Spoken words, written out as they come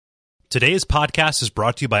Today's podcast is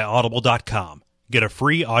brought to you by Audible.com. Get a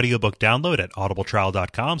free audiobook download at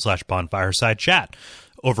audibletrial.com/bonfiresidechat.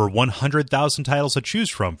 Over 100,000 titles to choose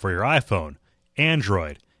from for your iPhone,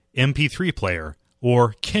 Android, MP3 player,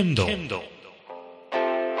 or Kindle. Some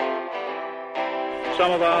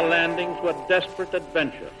of our landings were desperate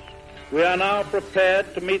adventures. We are now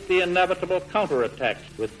prepared to meet the inevitable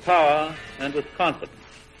counterattacks with power and with confidence.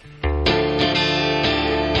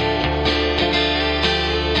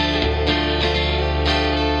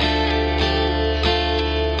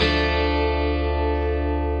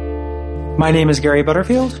 My name is Gary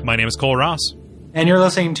Butterfield. My name is Kole Ross. And you're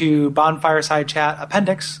listening to Bonfireside Chat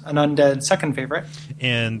Appendix, an undead second favorite.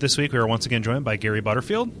 And this week we are once again joined by Gary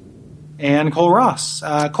Butterfield. And Kole Ross.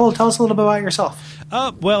 Kole, tell us a little bit about yourself.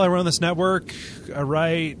 Well, I run this network. I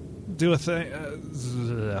write, do a thing.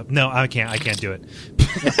 No, I can't do it.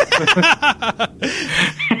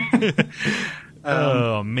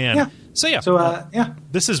 Oh, man. Yeah. So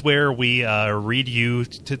this is where we read you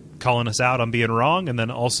to calling us out on being wrong, and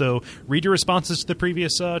then also read your responses to the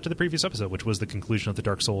previous episode, which was the conclusion of the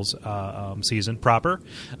Dark Souls season proper,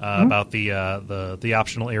 about the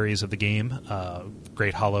optional areas of the game,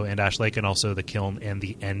 Great Hollow and Ash Lake, and also the Kiln and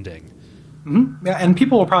the ending. Mm-hmm. Yeah, and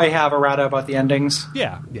people will probably have errata about the endings.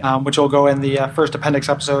 Yeah. Which will go in the first appendix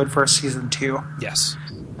episode for season 2. Yes.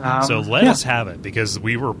 So let us have it, because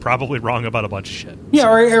we were probably wrong about a bunch of shit. Yeah,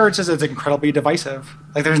 or it's just it's incredibly divisive.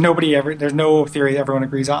 Like there's no theory everyone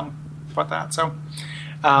agrees on about that. So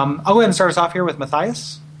I'll go ahead and start us off here with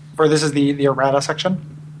Matthias. This is the errata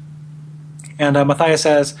section. And Matthias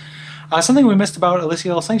says, something we missed about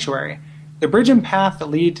Elysial Sanctuary. The bridge and path that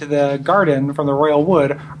lead to the garden from the Royal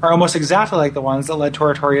Wood are almost exactly like the ones that led to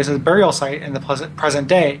Artorias' burial site in the present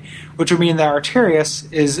day, which would mean that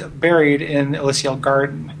Artorias is buried in Elysial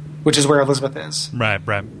Garden, which is where Elizabeth is. Right.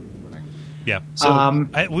 Yeah. So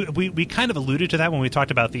we kind of alluded to that when we talked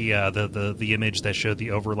about the image that showed the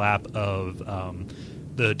overlap of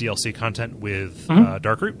the DLC content with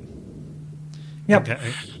Darkroot. Yep. Okay.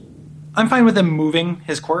 I'm fine with him moving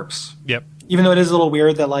his corpse. Yep. Even though it is a little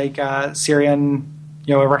weird that Syrian,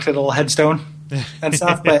 erected a little headstone and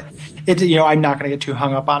stuff, but I'm not going to get too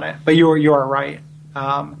hung up on it. But you are right.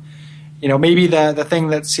 Maybe the thing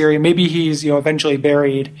that Syrian, maybe he's eventually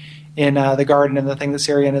buried in the garden, and the thing that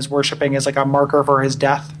Syrian is worshiping is like a marker for his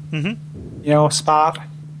death. Mm-hmm. Spot.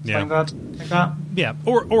 Yeah. Like that. Yeah.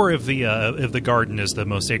 Or if the garden is the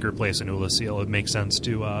most sacred place in Elysial, it makes sense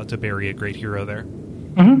to bury a great hero there.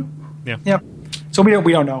 Mm-hmm. Yeah. Yep. So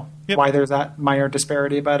we don't know. Yep. Why there's that minor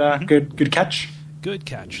disparity, but good catch. Good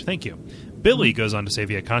catch. Thank you. Billy goes on to say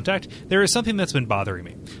via contact, there is something that's been bothering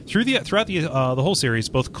me. Throughout the whole series,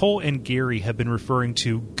 both Kole and Gary have been referring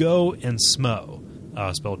to Go and Smo,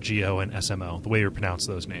 spelled G-O and S-M-O, the way we pronounce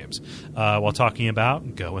those names, while talking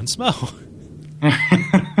about Go and Smo.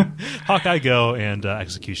 Hawkeye Go and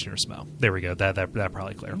Executioner Smo. There we go. That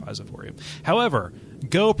probably clarifies it for you. However,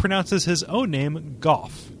 Go pronounces his own name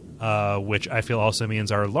Goff. Which I feel also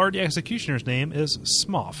means our Lord the Executioner's name is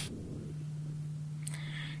Smoff.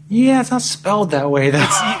 Yeah, it's not spelled that way, though.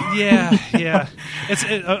 Yeah.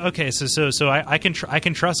 Okay. So I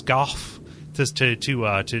can trust Goff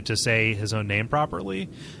to say his own name properly.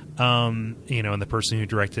 And the person who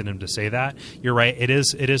directed him to say that, you're right. It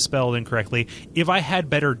is spelled incorrectly. If I had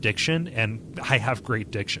better diction, and I have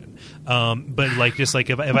great diction, but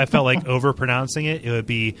if I felt like over pronouncing it, it would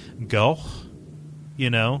be Go.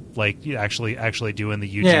 Actually doing the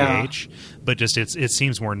UGH, but just it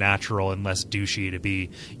seems more natural and less douchey to be,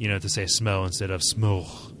 to say Smo instead of Smo,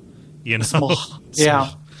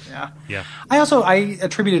 Smo. Yeah. I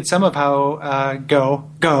attributed some of how Go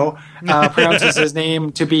pronounces his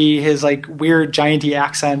name to be his weird gianty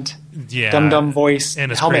accent, dum voice, and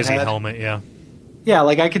his helmet crazy head. helmet. Yeah. Yeah,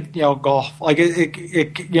 I could golf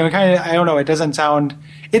it kind of, I don't know. It doesn't sound.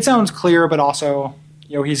 It sounds clear, but also.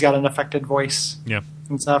 He's got an affected voice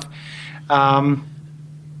and stuff. I don't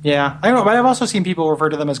know, but I've also seen people refer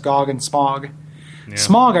to them as Gog and Smog. Yeah.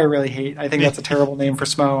 Smog I really hate. I think that's a terrible name for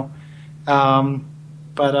Smo. But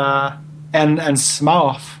and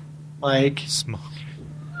Smoff, Smog.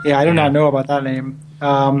 Yeah, I do not know about that name.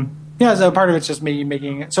 So part of it's just me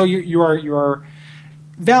making it. So you are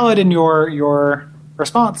valid in your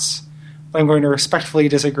response, but I'm going to respectfully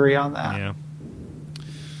disagree on that. Yeah.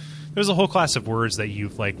 There's a whole class of words that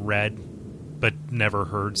you've read but never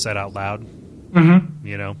heard said out loud. Mm-hmm.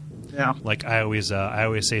 Yeah. I always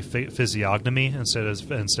say physiognomy instead of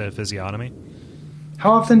physiognomy.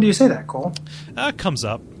 How often do you say that, Kole? It comes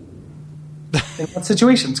up. In what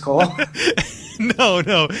situations, Kole?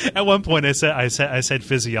 No. At one point, I said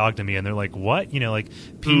physiognomy, and they're like, "What?"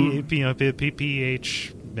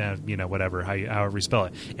 PH whatever, however you spell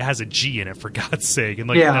it. It has a G in it, for God's sake. And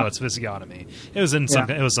no, it's physiognomy. It was in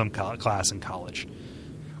some class in college.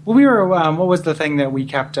 Well, we were. What was the thing that we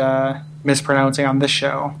kept mispronouncing on this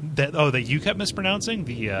show? That you kept mispronouncing?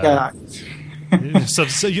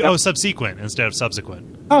 Subsequent instead of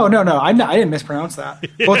subsequent. Oh no, I didn't mispronounce that.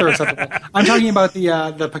 Both are acceptable. I'm talking about the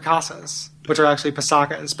Picasas, which are actually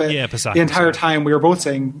Pasakas. But Pasakas, the entire time we were both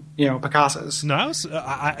saying Picasas. No,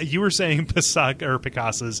 you were saying Pasak or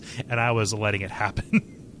Picasas, and I was letting it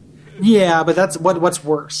happen. Yeah, but that's what's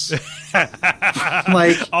worse.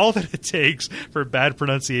 Like all that it takes for bad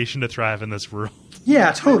pronunciation to thrive in this world.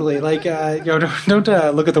 Yeah, totally. Like, don't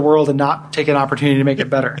look at the world and not take an opportunity to make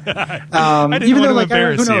it better. Even though,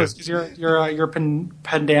 who knows? Because your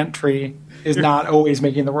pedantry is not always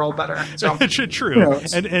making the world better. So true,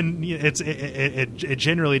 and it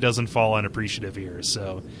generally doesn't fall on appreciative ears.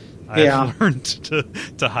 So I've learned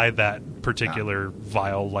to hide that particular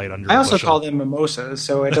vile light under. I also bushel. call them mimosas,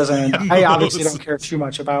 so it doesn't. I obviously don't care too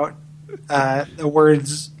much about the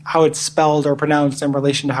words, how it's spelled or pronounced in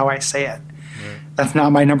relation to how I say it. That's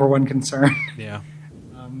not my number one concern. Yeah.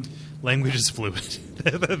 Language is fluid.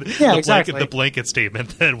 Exactly. The blanket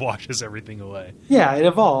statement that washes everything away. Yeah, it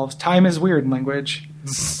evolves. Time is weird in language.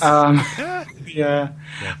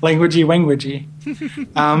 Languagey.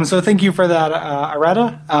 So thank you for that,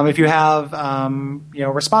 Areta. If you have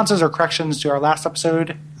responses or corrections to our last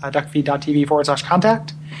episode,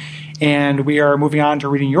 duckfeed.tv/contact. And we are moving on to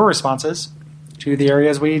reading your responses to the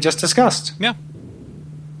areas we just discussed. Yeah.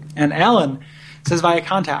 And Alan says via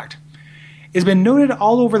contact, it's been noted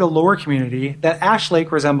all over the lore community that Ash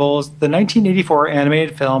Lake resembles the 1984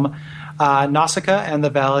 animated film Nausicaa and the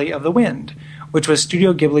Valley of the Wind, which was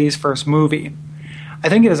Studio Ghibli's first movie. I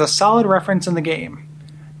think it is a solid reference in the game.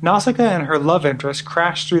 Nausicaa and her love interest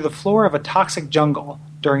crash through the floor of a toxic jungle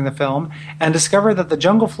during the film and discover that the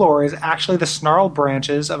jungle floor is actually the snarled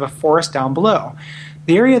branches of a forest down below.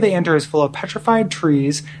 The area they enter is full of petrified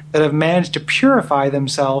trees that have managed to purify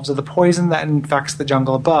themselves of the poison that infects the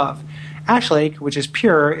jungle above. Ash Lake, which is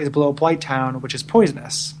pure, is below Blighttown, which is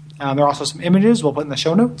poisonous. There are also some images we'll put in the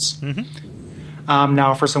show notes. Mm-hmm.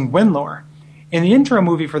 Now for some Gwyn lore. In the intro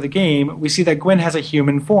movie for the game, we see that Gwyn has a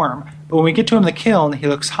human form, but when we get to him in the kiln, he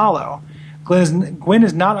looks hollow. Gwyn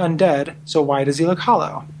is not undead, so why does he look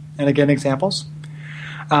hollow? And again, examples.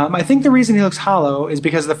 I think the reason he looks hollow is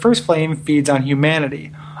because the first flame feeds on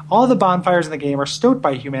humanity. All of the bonfires in the game are stoked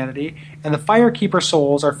by humanity, and the Firekeeper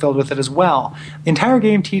souls are filled with it as well. The entire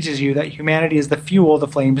game teaches you that humanity is the fuel the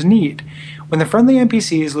flames need. When the friendly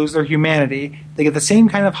NPCs lose their humanity, they get the same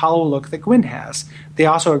kind of hollow look that Gwyn has. They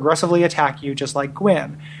also aggressively attack you just like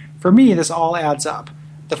Gwyn. For me, this all adds up.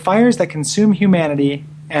 The fires that consume humanity,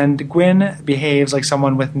 and Gwyn behaves like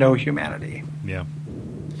someone with no humanity. Yeah.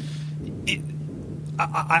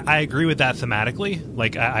 I agree with that thematically.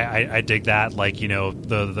 Like I dig that. Like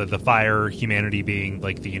the fire, humanity being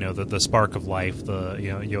like the spark of life.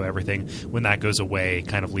 Everything when that goes away,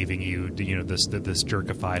 kind of leaving you this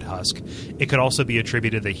jerkified husk. It could also be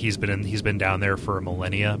attributed that he's been down there for a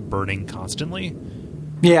millennia, burning constantly.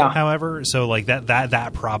 Yeah. However, so like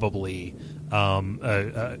that probably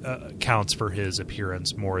counts for his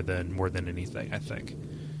appearance more than anything, I think.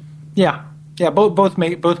 Yeah. Yeah, both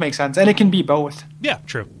make sense, and it can be both. Yeah,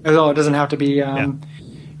 true. Although it doesn't have to be,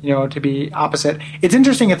 to be opposite. It's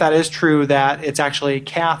interesting if that is true that it's actually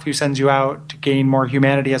Kath who sends you out to gain more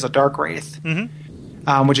humanity as a dark wraith,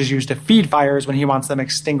 which is used to feed fires when he wants them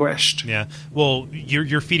extinguished. Yeah, well,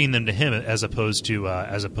 you're feeding them to him as opposed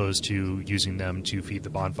to using them to feed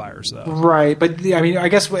the bonfires, though. Right, but I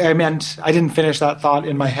guess I meant I didn't finish that thought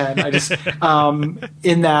in my head. I just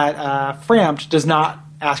in that Frampt does not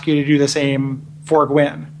ask you to do the same for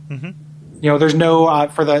Gwyn. Mm-hmm. There's no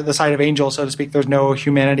for the side of Angel, so to speak. There's no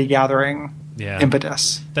humanity gathering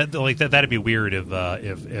impetus. That'd be weird if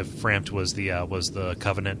Frampt was the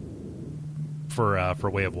Covenant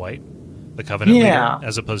for Way of White, the Covenant leader,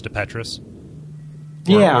 as opposed to Petrus.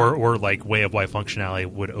 Or like Way of White functionality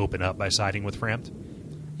would open up by siding with Frampt.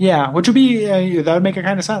 Yeah, which would be that would make a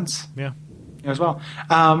kind of sense. Yeah. As well.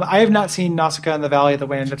 I have not seen Nausicaa and the Valley of the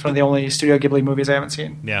Wind. It's one of the only Studio Ghibli movies I haven't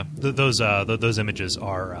seen. Yeah, those images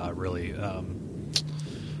are really.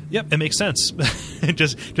 Yep, it makes sense.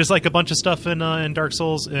 just like a bunch of stuff in Dark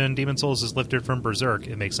Souls and Demon Souls is lifted from Berserk,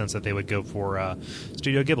 it makes sense that they would go for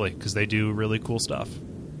Studio Ghibli because they do really cool stuff.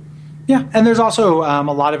 Yeah, and there's also a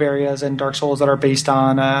lot of areas in Dark Souls that are based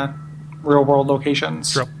on real world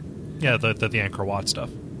locations. True. Yeah, the Angkor Wat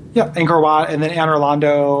stuff. Yeah, Angkor Wat, and then Anne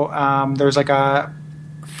Orlando. There's like a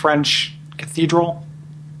French cathedral.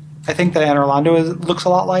 I think that Anne Orlando looks a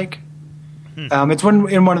lot like. It's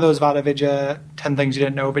in one of those Vadavidya 10 Things You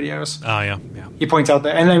Didn't Know videos. Oh, yeah. He points out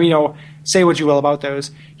that, and then, say what you will about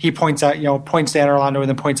those. He points to Anne Orlando and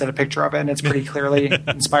then points at a picture of it, and it's pretty clearly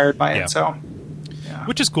inspired by it. So, yeah.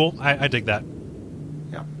 Which is cool. I dig that.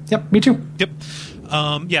 Yeah. Yep. Me too. Yep.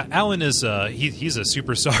 Alan is he's a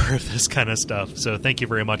superstar of this kind of stuff. So thank you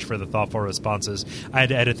very much for the thoughtful responses. I had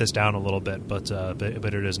to edit this down a little bit, but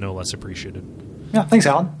it is no less appreciated. Yeah, thanks,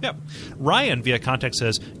 Alan. Yeah. Ryan, via context,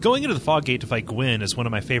 says, going into the fog gate to fight Gwyn is one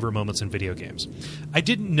of my favorite moments in video games. I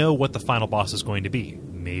didn't know what the final boss is going to be.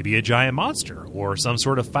 Maybe a giant monster, or some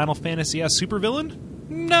sort of Final Fantasy-esque supervillain?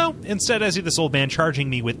 No. Instead, I see this old man charging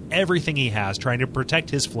me with everything he has, trying to protect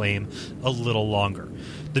his flame a little longer.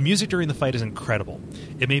 The music during the fight is incredible.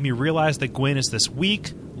 It made me realize that Gwyn is this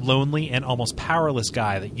weak, lonely, and almost powerless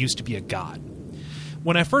guy that used to be a god.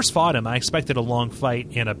 When I first fought him, I expected a long fight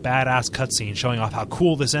and a badass cutscene showing off how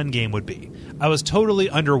cool this endgame would be. I was totally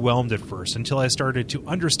underwhelmed at first until I started to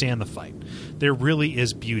understand the fight. There really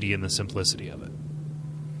is beauty in the simplicity of it.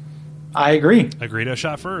 I agree. Agree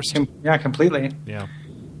shot first. Yeah, completely. Yeah.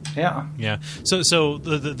 Yeah. So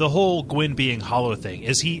the whole Gwyn being hollow thing,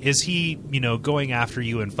 is he going after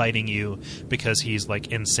you and fighting you because he's like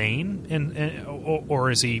insane,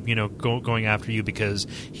 or is he going after you because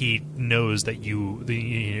he knows that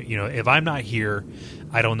if I'm not here,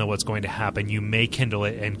 I don't know what's going to happen. You may kindle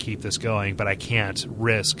it and keep this going, but I can't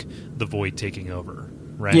risk the void taking over.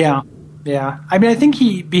 Right? Yeah. I mean, I think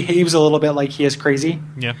he behaves a little bit like he is crazy.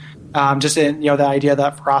 Yeah. Just in the idea of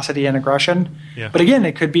that ferocity and aggression. Yeah. But again,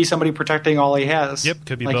 it could be somebody protecting all he has. Yep,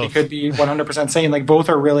 could be both. both. It could be 100% sane. Like, both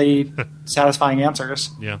are really satisfying answers.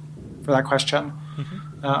 Yeah. For that question.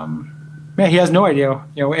 He has no idea.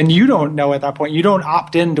 And you don't know at that point. You don't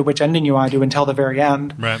opt into which ending you want to do until the very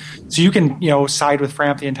end. Right. So you can side with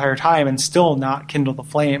Framp the entire time and still not kindle the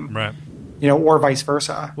flame. Right. Or vice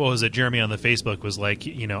versa. Well, was it Jeremy on the Facebook was like,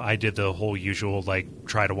 I did the whole usual, like,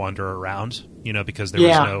 try to wander around, because there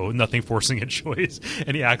was nothing forcing a choice,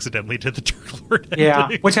 and he accidentally did the Dark Lord ending. Yeah,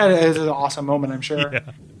 which is an awesome moment, I'm sure. Yeah.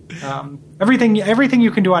 Everything you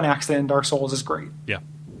can do on accident in Dark Souls is great. Yeah.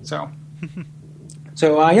 So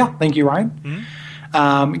thank you, Ryan.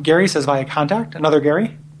 Mm-hmm. Gary says via contact, another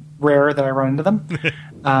Gary, rare that I run into them.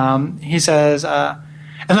 He says,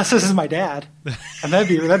 unless this is my dad, and that'd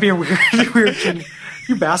be a weird thing.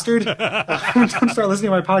 You bastard! Don't start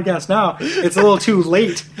listening to my podcast now. It's a little too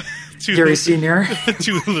late, Gary Senior.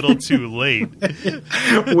 Too little, too late.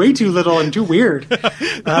 Way too little and too weird.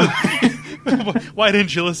 Why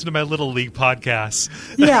didn't you listen to my Little League podcasts?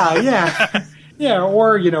 Yeah.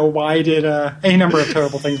 Or why did any number of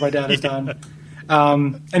terrible things my dad has done.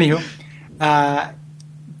 Anywho,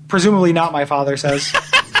 presumably not my father says.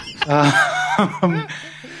 I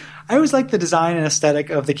always liked the design and aesthetic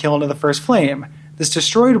of the kiln of the first flame. This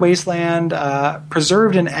destroyed wasteland,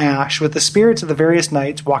 preserved in ash, with the spirits of the various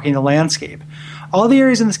knights walking the landscape. All the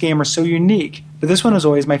areas in this game are so unique, but this one was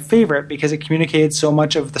always my favorite because it communicated so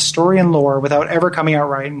much of the story and lore without ever coming out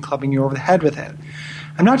right and clubbing you over the head with it.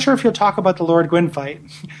 I'm not sure if you'll talk about the Lord Gwyn fight.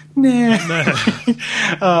 Nah.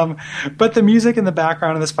 But the music in the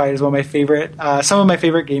background of this fight is some of my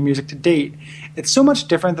favorite game music to date. It's so much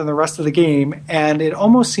different than the rest of the game, and it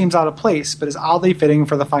almost seems out of place, but is oddly fitting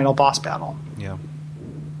for the final boss battle. Yeah.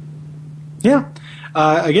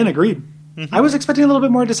 Again, agreed. Mm-hmm. I was expecting a little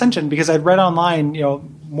bit more dissension because I'd read online,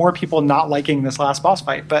 more people not liking this last boss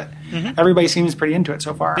fight, but everybody seems pretty into it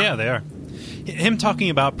so far. Yeah, they are. Him talking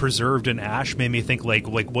about preserved in ash made me think like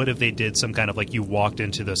what if they did some kind of like you walked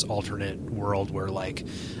into this alternate world where like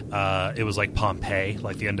it was like Pompeii,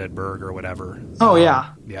 like the Undead Burg or whatever. Oh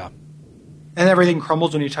yeah. And everything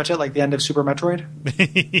crumbles when you touch it, like the end of Super Metroid.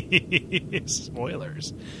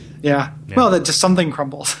 Spoilers. Yeah. Well, just something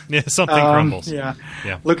crumbles. Yeah, something crumbles. Yeah.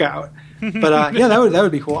 Look out. But that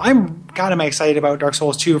would be cool. I'm excited about Dark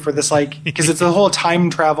Souls 2 for this, like, because it's the whole time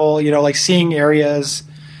travel. Like seeing areas.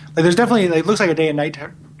 Like, there's definitely, it looks like a day and night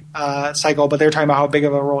cycle, but they're talking about how big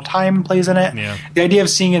of a role time plays in it. Yeah. The idea of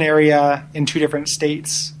seeing an area in two different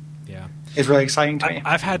states is really exciting to me.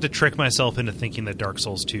 I've had to trick myself into thinking that Dark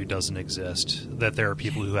Souls 2 doesn't exist, that there are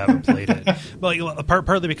people who haven't played it. But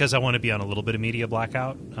partly because I want to be on a little bit of media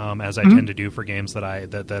blackout, as I tend to do for games that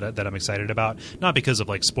I'm excited about. Not because of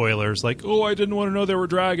like spoilers, like, oh, I didn't want to know there were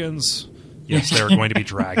dragons. Yes, there are going to be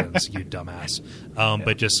dragons, you dumbass.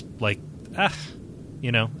 But just like, I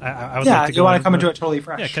would like to you want to come into it totally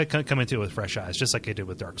fresh. Yeah, come into it with fresh eyes, just like I did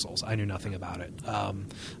with Dark Souls. I knew nothing about it. But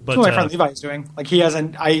that's what my friend Levi's doing. Like he has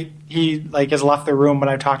left the room when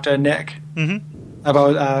I talked to Nick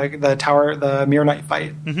about the Mirror Knight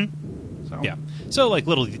fight. Mm-hmm. So. Yeah. So like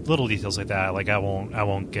little details like that, like I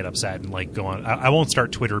won't get upset and like go on. I won't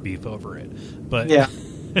start Twitter beef over it. But yeah,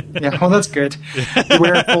 well, that's good.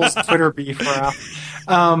 Beware Cole's Twitter beef,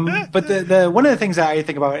 Raph. But the one of the things that I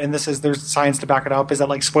think about, and there's science to back it up, is that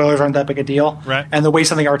like spoilers aren't that big a deal, right? And the way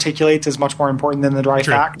something articulates is much more important than the dry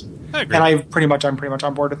fact. I agree. And I'm pretty much on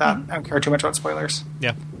board with that. I don't care too much about spoilers.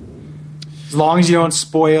 Yeah. As long as you don't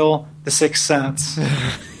spoil The Sixth Sense.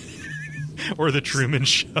 Or The Truman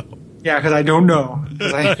Show. Yeah, because I don't know.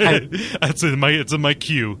 It's in my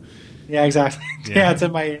queue. Yeah, exactly. Yeah,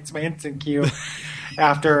 it's my instant queue.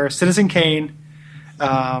 After Citizen Kane,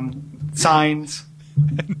 Signs,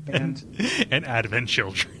 and Advent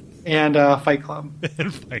Children. And Fight Club.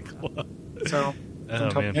 And Fight Club. So,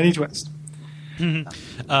 man. any twist.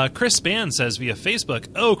 Chris Spann says via Facebook,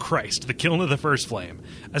 "Oh Christ, the killing of the first flame.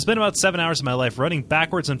 I spent about 7 hours of my life running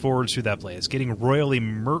backwards and forwards through that place, getting royally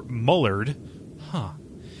mullered." Huh.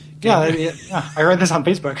 Yeah, I read this on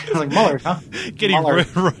Facebook. I was like, Mullard, huh? Getting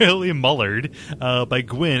royally mullered by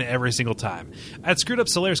Gwyn every single time. I'd screwed up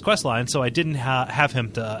Solaire's questline, so I didn't have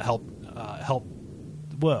him to help.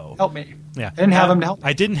 Help me. Yeah, I didn't have him to help.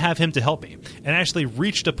 I didn't have him to help me, and actually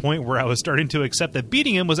reached a point where I was starting to accept that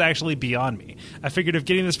beating him was actually beyond me. I figured if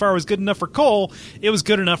getting this far was good enough for Kole, it was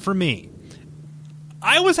good enough for me.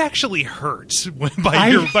 I was actually hurt by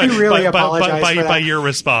your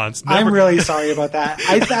response. I'm really sorry about that.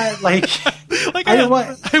 I thought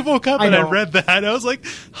I woke up and I read that. And I was like,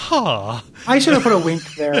 huh. I should have put a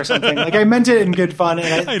wink there or something. Like I meant it in good fun,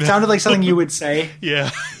 and it sounded like something you would say. Yeah.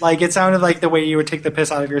 Like it sounded like the way you would take the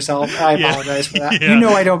piss out of yourself. I apologize for that. Yeah. You know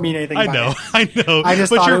I don't mean anything. I know. I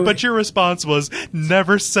just but your response was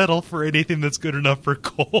never settle for anything that's good enough for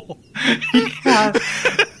Kole. Yeah.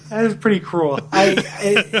 That is pretty cruel.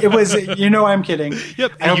 It was, I'm kidding.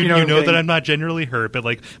 Yep. I hope you know that I'm not generally hurt, but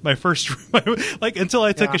like my first, until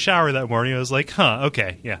I took a shower that morning, I was like, huh,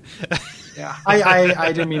 okay, yeah. Yeah.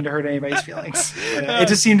 I didn't mean to hurt anybody's feelings. It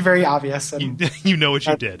just seemed very obvious. And you know what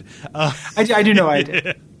you did. I do know I did.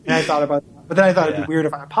 And I thought about that. But then I thought it'd be weird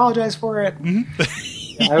if I apologized for it.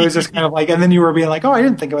 Mm-hmm. I was just kind of like, and then you were being like, oh, I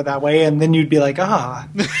didn't think of it that way. And then you'd be like, wait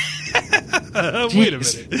a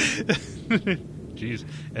minute. Jeez.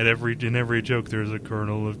 In every joke, there's a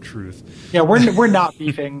kernel of truth. Yeah, we're not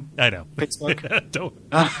beefing. I know. Facebook. Don't.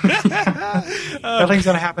 Nothing's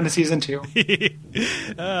going to happen to season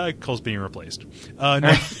 2. Cole's being replaced.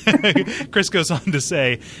 Chris goes on to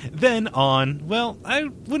say, then on, well, I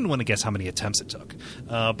wouldn't want to guess how many attempts it took,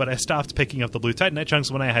 but I stopped picking up the blue Titanite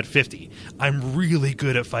chunks when I had 50. I'm really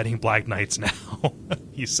good at fighting Black Knights now,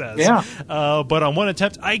 he says. Yeah. But on one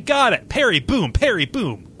attempt, I got it. Parry, boom,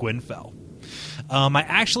 Gwyn fell. I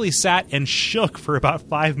actually sat and shook for about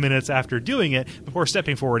 5 minutes after doing it before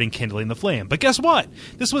stepping forward and kindling the flame. But guess what?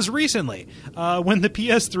 This was recently, when the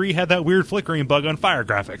PS3 had that weird flickering bug on fire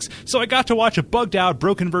graphics. So I got to watch a bugged-out,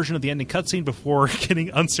 broken version of the ending cutscene before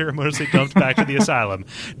getting unceremoniously dumped back to the asylum.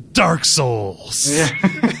 Dark Souls! Yeah.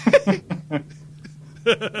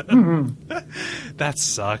 That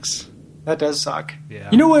sucks. That does suck. Yeah.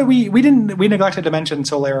 You know what? We neglected to mention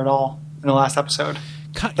Solaire at all in the last episode.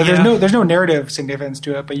 There's no narrative significance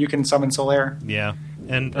to it, but you can summon Solaire. Yeah,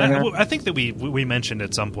 and I think that we mentioned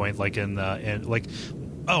at some point, like in the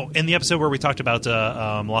episode where we talked about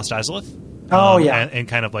Lost Izalith. And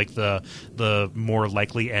kind of like the more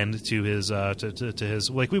likely end to his to his,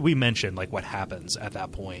 like we mentioned like what happens at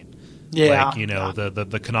that point. Yeah, like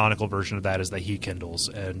the canonical version of that is that he kindles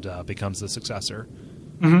and becomes the successor.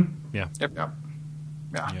 Mm-hmm. Yeah. Yep.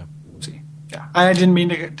 Yeah. See. Yeah. I didn't mean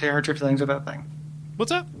to hurt your feelings with that thing.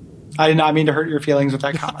 What's that? I did not mean to hurt your feelings with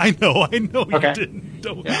that comment. I know. Okay. You didn't.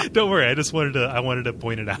 Don't worry. I wanted to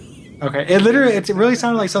point it out. Okay. It really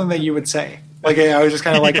sounded like something that you would say. Like I was just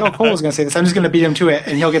kind of like, oh, Cole was going to say this. I'm just going to beat him to it,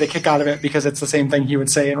 and he'll get a kick out of it because it's the same thing he would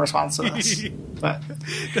say in response to this. But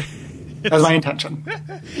that was my intention.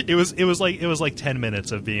 It was like 10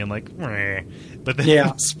 minutes of being like, meh, but then it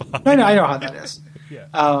was fine. I know how that is.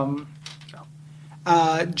 Yeah.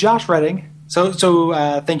 Josh Redding. So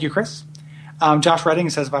thank you, Chris. Josh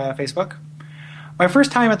Redding says via Facebook, my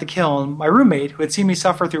first time at the kiln, my roommate, who had seen me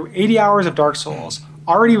suffer through 80 hours of Dark Souls,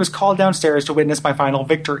 already was called downstairs to witness my final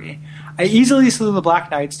victory. I easily slew the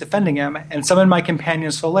Black Knights defending him and summoned my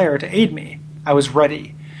companion Solaire to aid me. I was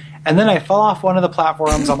ready. And then I fell off one of the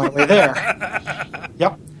platforms on my way there.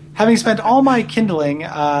 Yep. Having spent all my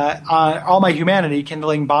humanity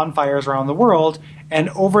kindling bonfires around the world, and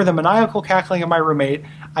over the maniacal cackling of my roommate,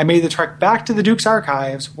 I made the trek back to the Duke's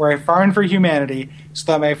archives, where I farmed for humanity,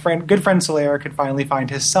 so that my good friend Solaire could finally find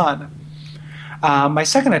his son. My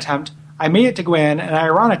second attempt, I made it to Gwyn, and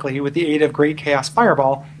ironically, with the aid of Great Chaos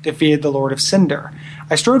Fireball, defeated the Lord of Cinder.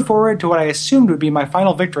 I strode forward to what I assumed would be my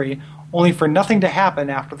final victory, only for nothing to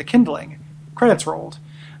happen after the kindling. Credits rolled.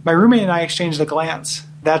 My roommate and I exchanged a glance.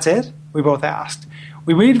 That's it? We both asked.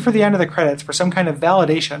 We waited for the end of the credits for some kind of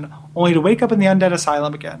validation, only to wake up in the undead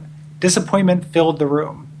asylum again. Disappointment filled the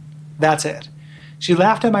room. That's it. She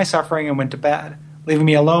laughed at my suffering and went to bed, leaving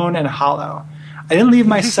me alone and hollow. I didn't leave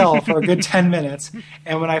my cell for a good 10 minutes,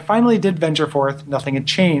 and when I finally did venture forth, nothing had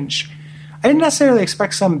changed. I didn't necessarily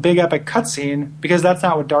expect some big epic cutscene, because that's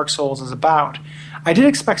not what Dark Souls is about. I did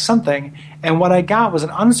expect something, and what I got was an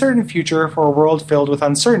uncertain future for a world filled with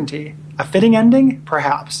uncertainty. A fitting ending?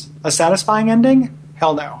 Perhaps. A satisfying ending?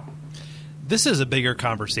 Hell no. This is a bigger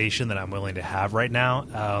conversation than I'm willing to have right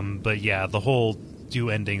now, but yeah, the whole do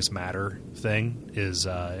endings matter thing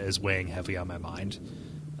is weighing heavy on my mind.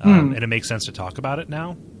 And it makes sense to talk about it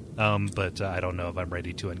now, but I don't know if I'm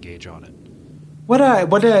ready to engage on it.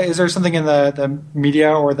 What is there something in the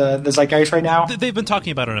media or the zeitgeist right now? They've been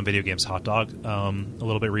talking about it on Video Games Hot Dog a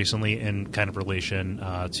little bit recently in kind of relation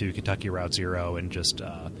to Kentucky Route Zero and just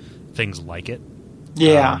things like it.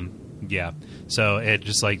 Yeah. Yeah. So it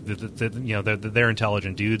just like they're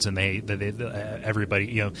intelligent dudes, and they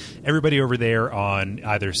everybody over there on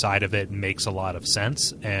either side of it makes a lot of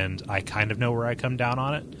sense, and I kind of know where I come down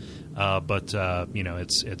on it. But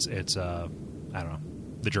it's I don't know,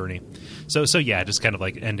 the journey. So yeah, just kind of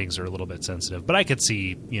like endings are a little bit sensitive, but I could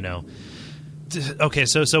see, okay,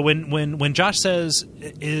 so when Josh says,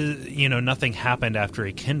 nothing happened after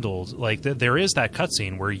he kindled, like there is that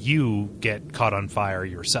cutscene where you get caught on fire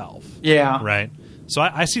yourself. Yeah. Right. So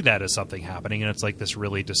I see that as something happening, and it's like this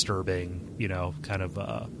really disturbing, kind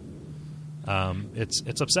of.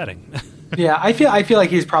 It's upsetting. Yeah, I feel like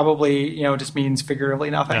he's probably just means figuratively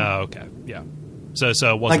nothing. Oh, okay, yeah. So it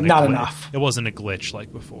wasn't like not enough. It wasn't a glitch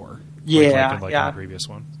like before. Yeah, like yeah. in the previous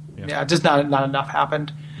one. Yeah, just not enough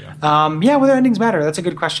happened. Yeah. Whether endings matter, that's a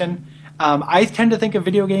good question. I tend to think of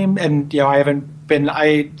video game, and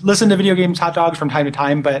I listen to Video Games Hot Dogs from time to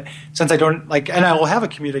time, but since I don't and I will have a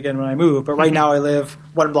commute again when I move, but right now I live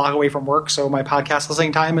 1 block away from work, so my podcast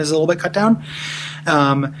listening time is a little bit cut down.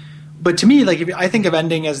 But to me, if I think of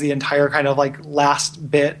ending as the entire kind of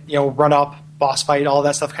last bit, run up, boss fight, all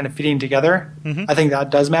that stuff kind of fitting together. Mm-hmm. I think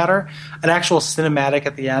that does matter. An actual cinematic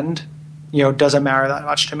at the end, doesn't matter that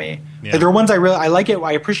much to me. Yeah. There are ones I like it.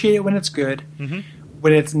 I appreciate it when it's good. Mm-hmm.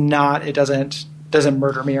 When it's not, it doesn't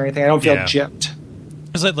murder me or anything. I don't feel gypped.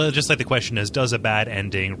 Just like the question is, does a bad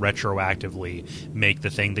ending retroactively make the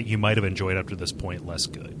thing that you might have enjoyed up to this point less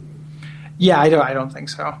good? Yeah, I don't think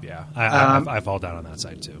so. Yeah, I fall down on that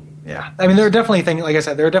side too. Yeah, I mean, there are definitely things. Like I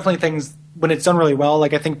said, there are definitely things when it's done really well.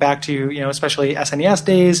 Like I think back to especially SNES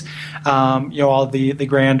days, all the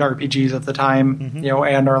grand RPGs of the time, mm-hmm.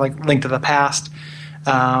 And or Link to the Past,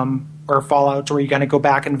 or Fallout, where you kind of go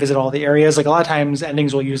back and visit all the areas. Like a lot of times,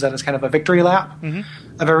 endings will use that as kind of a victory lap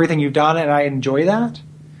mm-hmm. of everything you've done, and I enjoy that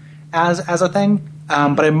as a thing.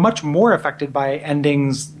 But I'm much more affected by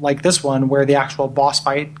endings like this one, where the actual boss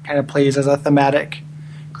fight kind of plays as a thematic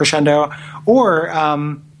crescendo, or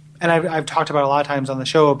and I've talked about it a lot of times on the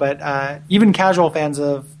show, but even casual fans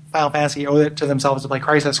of Final Fantasy owe it to themselves to play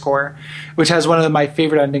Crisis Core, which has one of my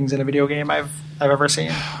favorite endings in a video game I've ever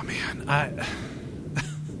seen. Oh man,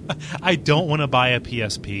 I don't want to buy a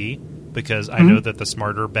PSP because I know that the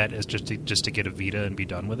smarter bet is just to get a Vita and be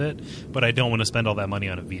done with it, but I don't want to spend all that money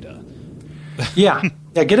on a Vita. yeah,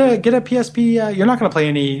 get a PSP. You're not going to play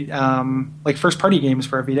any first party games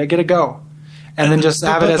for a Vita. Get a Go. And then just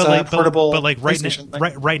have it as a portable.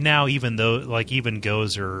 But right now, even though even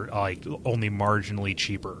Go's are only marginally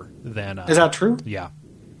cheaper than. Is that true? Yeah.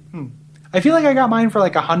 I feel like I got mine for a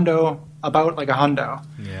hundo, about a hundo.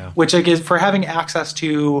 Yeah. Which is for having access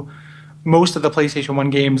to most of the PlayStation 1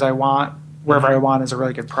 games I want wherever I want is a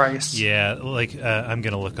really good price. Yeah, I'm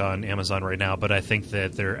gonna look on Amazon right now, but I think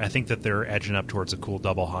that they're edging up towards a cool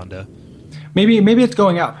double Honda. Maybe it's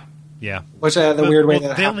going up. Yeah, which the weird way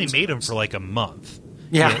that they only made them for a month.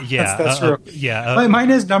 Yeah, that's true. Mine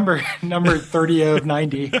is number 30 of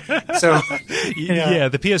 90. So yeah,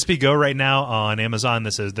 the PSP Go right now on Amazon.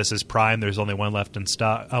 This is Prime. There's only one left in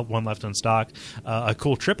stock. A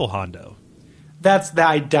cool triple Hondo.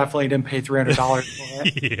 I definitely didn't pay $300 for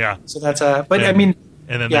it. Yeah. So that's but I mean,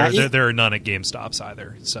 and then there are none at GameStops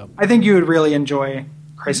either. So I think you would really enjoy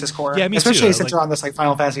Crisis Core. Yeah, me especially too. Since you're on this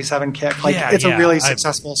Final Fantasy VII kick. It's a really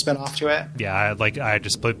successful spin-off to it. Yeah, I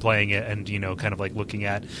just put playing it and kind of looking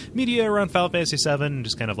at media around Final Fantasy VII and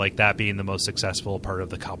just kind of that being the most successful part of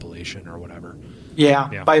the compilation or whatever.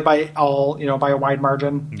 Yeah. By all by a wide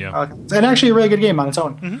margin. Yeah, and actually a really good game on its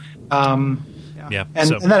own. Mm-hmm. Yeah. And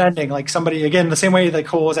that ending, like somebody, again, the same way like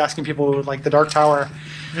Kole was asking people like the Dark Tower,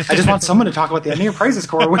 I just want someone to talk about the ending of Crisis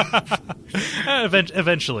Core.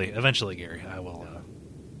 Eventually, Gary, I will.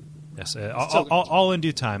 Yes, all in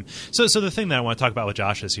due time. So the thing that I want to talk about with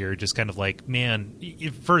Josh is here, just kind of like, man,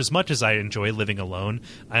 for as much as I enjoy living alone,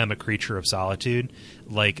 I am a creature of solitude.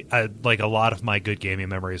 Like a lot of my good gaming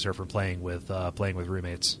memories are from playing with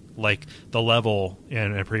roommates. Like the level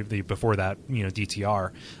and before that,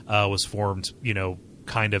 DTR was formed,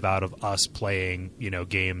 kind of out of us playing,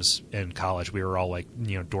 games in college. We were all like,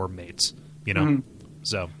 dorm mates, Mm-hmm.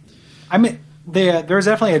 So I mean, there's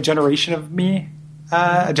definitely a generation of me,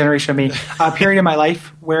 a period in my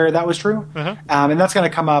life where that was true. Uh-huh. And that's going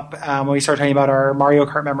to come up when we start talking about our Mario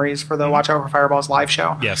Kart memories for the Watch Out for Fireballs live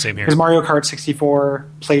show. Yeah, same here. Because Mario Kart 64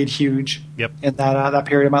 played huge in that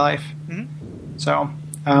period of my life. Mm-hmm. So,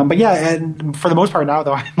 but yeah, and for the most part now,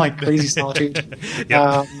 though, I'm like crazy solitude.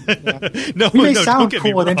 Yeah. We may sound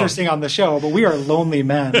cool and interesting on the show, but we are lonely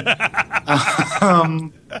men.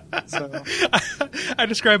 So. I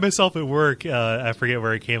describe myself at work. I forget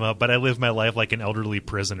where it came up, but I live my life like an elderly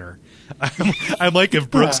prisoner. I'm like if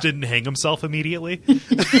Brooks didn't hang himself immediately.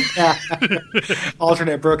 Yeah.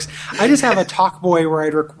 Alternate Brooks. I just have a talk boy where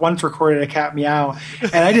I once recorded a cat meow,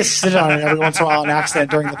 and I just sit on it every once in a while on accident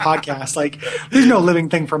during the podcast. Like, there's no living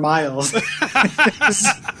thing for miles.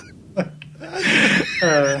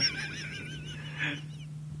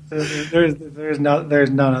 There's none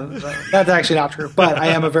of that. That's actually not true. But I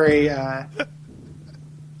am a very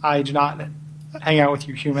I do not hang out with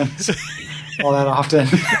you humans all that often.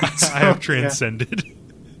 So, I have transcended.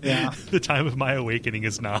 Yeah. The time of my awakening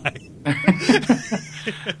is nigh.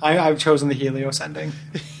 I've chosen the Helios ending.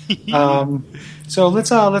 So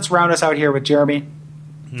let's round us out here with Jeremy.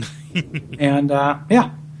 And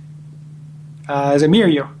is it me or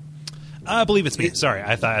you? I believe it's me. Sorry,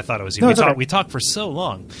 I thought it was you. No, we talked for so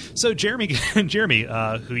long. So Jeremy,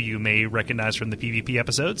 who you may recognize from the PvP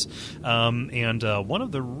episodes, and one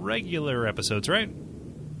of the regular episodes, right?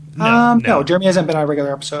 No, Jeremy hasn't been on a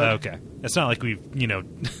regular episode. Okay, it's not like we've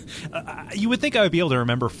you would think I would be able to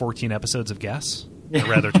remember 14 episodes of Guess, or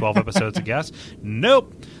rather 12 episodes of Guess.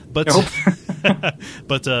 Nope. But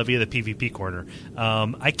but via the PvP corner,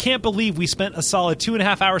 I can't believe we spent a solid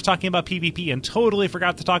 2.5 hours talking about PvP and totally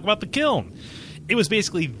forgot to talk about the Kiln. It was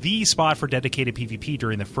basically the spot for dedicated PvP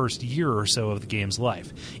during the first year or so of the game's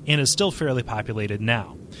life, and is still fairly populated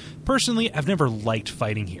now. Personally, I've never liked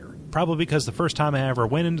fighting here. Probably because the first time I ever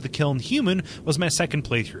went into the Kiln human was my second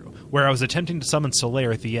playthrough, where I was attempting to summon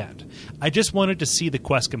Solaire at the end. I just wanted to see the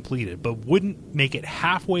quest completed, but wouldn't make it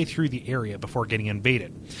halfway through the area before getting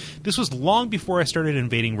invaded. This was long before I started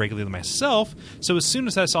invading regularly myself, so as soon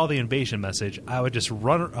as I saw the invasion message, I would just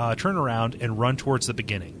turn around and run towards the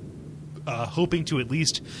beginning, hoping to at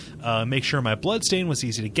least make sure my bloodstain was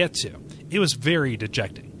easy to get to. It was very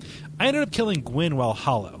dejecting. I ended up killing Gwyn while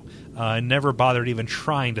hollow. Never bothered even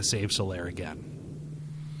trying to save Solaire again.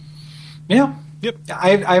 Yeah. Yep.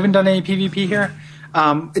 I haven't done any PvP here.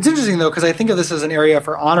 It's interesting, though, because I think of this as an area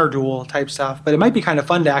for honor duel type stuff, but it might be kind of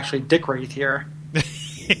fun to actually dick wraith here.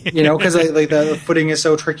 Because like the footing is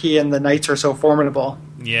so tricky and the knights are so formidable.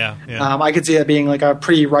 Yeah. I could see that being like a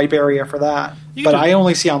pretty ripe area for that. But I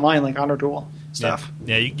only see online like honor duel stuff.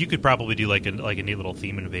 Yeah, you could probably do like a neat little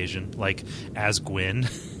theme invasion, like as Gwyn.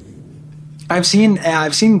 I've seen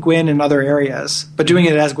Gwyn in other areas, but doing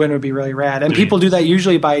it as Gwyn would be really rad. And people do that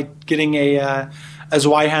usually by getting a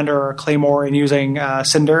Zweihander or a Claymore and using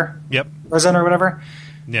Cinder resin or whatever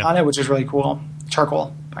on it, which is really cool.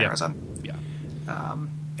 Charcoal resin. Yeah.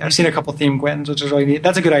 I've seen a couple theme Gwyns, which is really neat.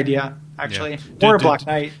 That's a good idea, actually. Or a Black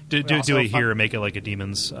Knight. Do it here and make it like a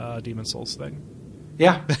Demon Souls thing.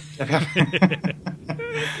 Yeah.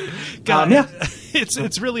 God,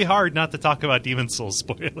 it's really hard not to talk about Demon Souls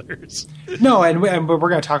spoilers. No, and we're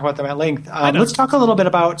going to talk about them at length. Let's talk a little bit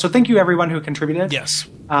about... So thank you, everyone who contributed. Yes.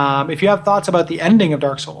 If you have thoughts about the ending of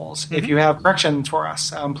Dark Souls, if you have corrections for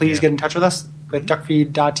us, please get in touch with us with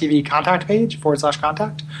Duckfeed.tv contact page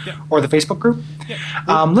 /contact or the Facebook group.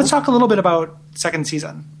 Yeah. Let's talk a little bit about second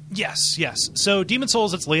season. Yes. So Demon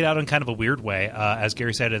Souls, it's laid out in kind of a weird way. As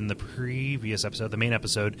Gary said in the previous episode, the main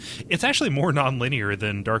episode, it's actually more non-linear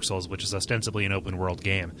than Dark Souls, which is ostensibly an open-world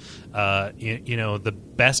game. The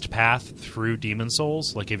best path through Demon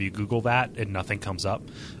Souls, like if you Google that, and nothing comes up,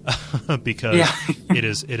 because it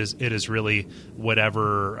is really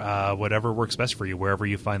whatever works best for you, wherever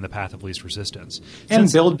you find the path of least resistance.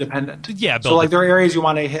 And build dependent. Yeah. So like there are areas you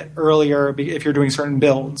want to hit earlier if you're doing certain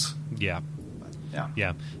builds. Yeah.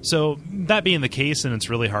 So that being the case, and it's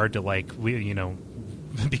really hard to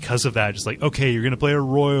because of that, just like, okay, you're going to play a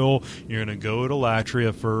royal, you're going to go to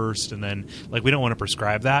Latria first, and then like we don't want to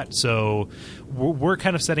prescribe that, so we're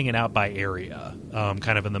kind of setting it out by area,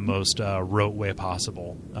 kind of in the most rote way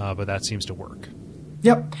possible, but that seems to work.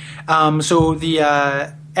 Yep. So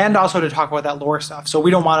the and also to talk about that lore stuff. So we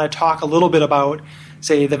don't want to talk a little bit about,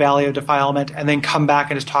 say, the Valley of Defilement and then come back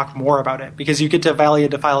and just talk more about it. Because you get to Valley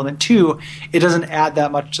of Defilement 2, it doesn't add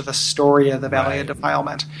that much to the story of the Valley of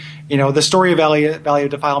Defilement. The story of Valley of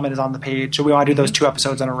Defilement is on the page, so we want to do those 2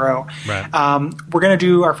 episodes in a row. Right. We're going to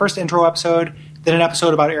do our first intro episode, then an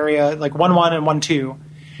episode about area like 1-1 and 1-2.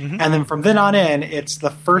 And then from then on in, it's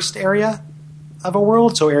the first area of a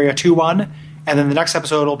world, so area 2-1. And then the next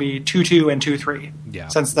episode will be 2-2 and 2-3. Yeah.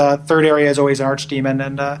 Since the third area is always an archdemon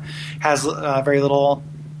and has very little,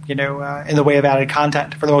 in the way of added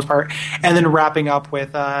content for the most part. And then wrapping up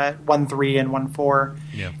with 1-3 and 1-4.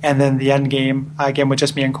 Yeah. And then the Endgame, again, with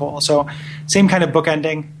just me and Kole. So same kind of book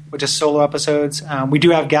ending with just solo episodes. We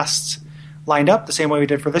do have guests lined up the same way we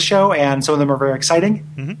did for this show, and some of them are very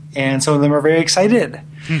exciting, and some of them are very excited.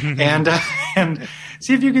 And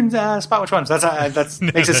see if you can spot which ones. That's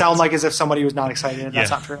makes it sound like as if somebody was not excited, and that's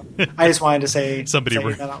not true. I just wanted to say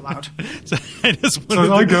that out loud.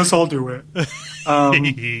 I guess I'll do it.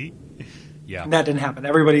 Yeah, and that didn't happen.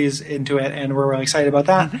 Everybody's into it, and we're really excited about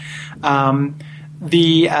that.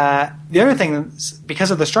 The other thing, because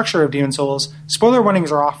of the structure of Demon Souls, spoiler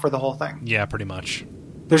warnings are off for the whole thing. Yeah, pretty much.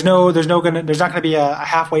 There's not going to be a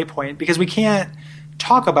halfway point, because we can't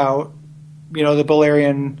talk about the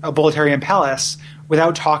Bolitarian Palace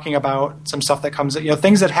without talking about some stuff that comes,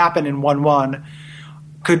 things that happen in 1-1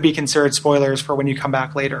 could be considered spoilers for when you come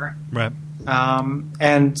back later. Right.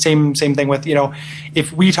 And same thing with,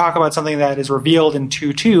 if we talk about something that is revealed in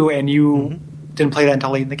 2-2 and you didn't play that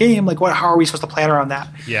until late in the game, like how are we supposed to plan around that?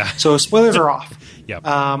 Yeah. So spoilers are off. Yep.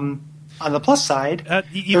 On the plus side,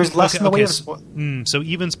 there's less in the way of so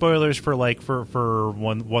even spoilers for 1-3,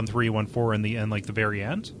 1-4 in the end, like the very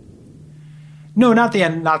end? No, not the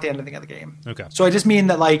end of the game. Okay. So I just mean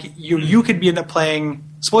that you could be end up playing,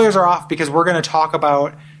 spoilers are off because we're going to talk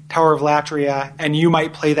about Tower of Latria, and you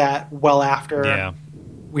might play that well after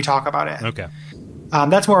we talk about it. Okay.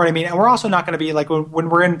 That's more what I mean. And we're also not going to be when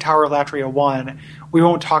we're in Tower of Latria 1, we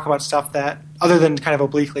won't talk about stuff that, other than kind of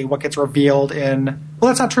obliquely what gets revealed in, well,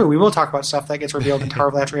 that's not true. We will talk about stuff that gets revealed in Tower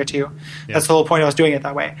of Latria 2. That's the whole point I was doing it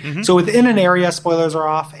that way. So within an area, spoilers are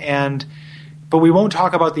off, but we won't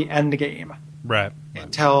talk about the end game. Right.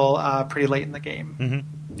 Until pretty late in the game.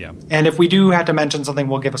 Yeah. And if we do have to mention something,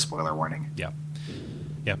 we'll give a spoiler warning. Yeah.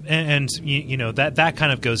 Yeah. And that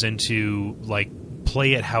kind of goes into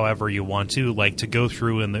play it however you want to, to go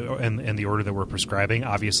through in the order that we're prescribing.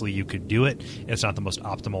 Obviously you could do it. It's not the most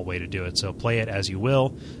optimal way to do it. So play it as you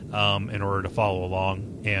will, in order to follow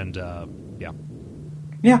along. And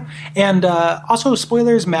yeah, and also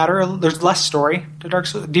spoilers matter. There's less story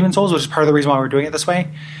to Demon Souls, which is part of the reason why we're doing it this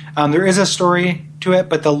way. There is a story to it,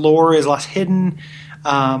 but the lore is less hidden.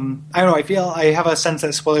 I don't know. I have a sense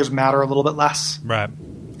that spoilers matter a little bit less, right,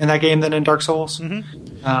 in that game than in Dark Souls.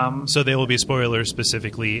 So they will be spoilers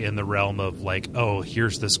specifically in the realm of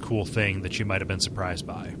here's this cool thing that you might have been surprised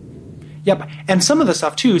by. Yep, and some of the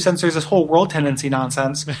stuff too, since there's this whole world tendency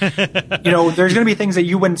nonsense, there's going to be things that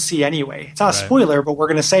you wouldn't see anyway. It's not a spoiler, but we're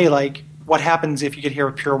going to say what happens if you get here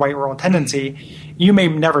with pure white world tendency. You may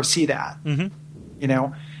never see that.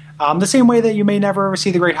 The same way that you may never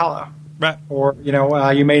see the Great Hollow, right? Or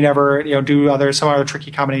you may never do some other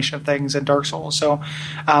tricky combination of things in Dark Souls. So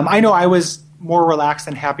I know I was more relaxed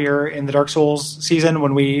and happier in the Dark Souls season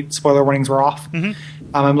when spoiler warnings were off.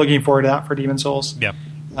 I'm looking forward to that for Demon Souls. Yeah.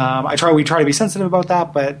 We try to be sensitive about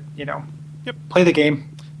that, but play the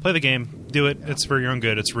game. Play the game. Do it. Yeah. It's for your own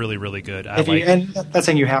good. It's really, really good. And that's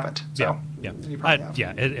saying you haven't. So yeah.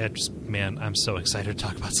 Yeah. I'm so excited to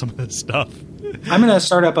talk about some of this stuff. I'm going to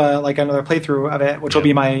start up another playthrough of it, which will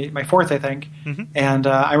be my fourth, I think, and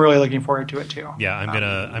I'm really looking forward to it too. Yeah,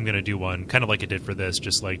 I'm gonna do one kind of like I did for this,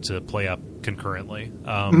 just to play up concurrently,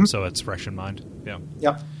 so it's fresh in mind. Yeah.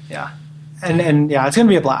 Yep. Yeah. And it's going to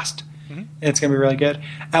be a blast. It's going to be really good.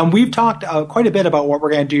 We've talked quite a bit about what we're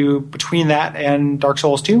going to do between that and Dark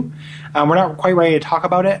Souls 2. We're not quite ready to talk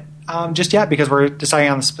about it just yet because we're deciding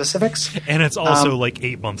on the specifics. And it's also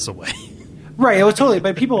 8 months away. Right. It was totally.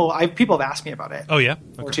 But people have asked me about it. Oh yeah.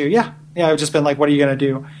 Okay. Or two. Yeah. Yeah. I've just been like, what are you going to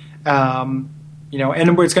do? And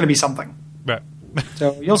it's going to be something. Right.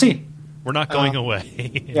 So you'll see. We're not going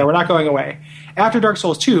away. Yeah, we're not going away. After Dark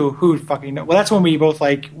Souls 2, who fucking knows? Well, that's when we both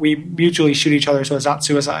we mutually shoot each other so it's not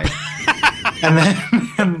suicide. And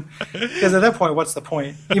then Because at that point, what's the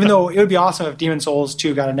point? Even though it would be awesome if Demon Souls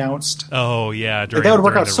 2 got announced. Oh, yeah. Like, that would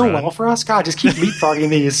work out so well for us. God, just keep leapfrogging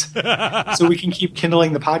these so we can keep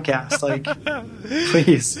kindling the podcast. Like,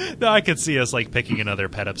 please. No, I could see us like picking another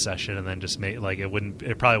pet obsession and then just make like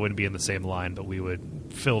it probably wouldn't be in the same line, but we would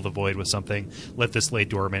fill the void with something, let this lay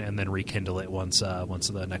dormant, and then rekindle it once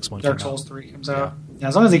the next one Dark comes Souls 3 comes out. Yeah,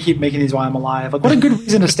 as long as they keep making these while I'm alive. Like, what a good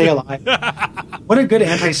reason to stay alive. What a good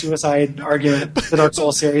anti-suicide argument the Dark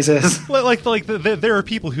Souls series is. There are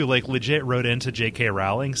people who like legit wrote into J.K.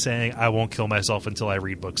 Rowling saying, "I won't kill myself until I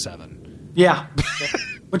read book 7." Yeah.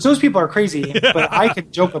 Which those people are crazy, but I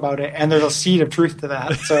could joke about it, and there's a seed of truth to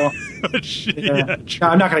that. So no,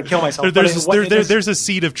 I'm not going to kill myself. There's a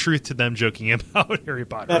seed of truth to them joking about Harry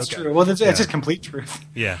Potter. That's true. Well, it's just complete truth.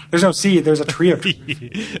 Yeah. There's no seed. There's a tree of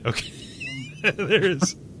truth. Okay.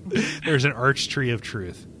 There's an arch tree of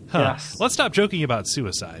truth. Huh. Yes. Let's stop joking about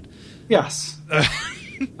suicide. Yes.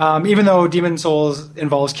 Even though Demon Souls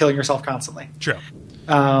involves killing yourself constantly. True.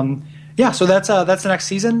 Yeah, so that's the next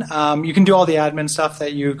season. You can do all the admin stuff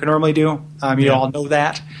that you can normally do. You all know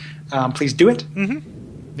that. Please do it.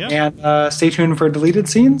 Mm-hmm. Yeah. And stay tuned for deleted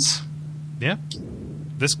scenes. Yeah.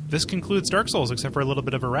 This concludes Dark Souls, except for a little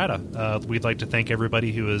bit of errata. We'd like to thank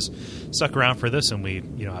everybody who has stuck around for this, and we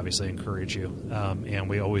obviously encourage you. And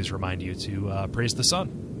we always remind you to praise the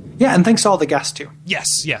sun. Yeah, and thanks to all the guests, too. Yes.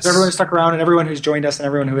 So everyone who stuck around and everyone who's joined us and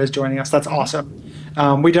everyone who is joining us. That's awesome.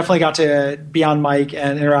 We definitely got to be on mic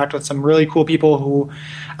and interact with some really cool people who,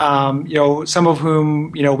 some of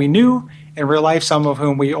whom, we knew in real life, some of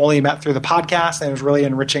whom we only met through the podcast, and it was a really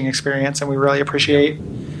enriching experience, and we really appreciate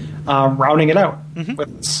rounding it out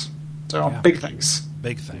with us. So big thanks.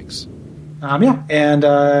 Big thanks. And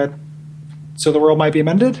so the world might be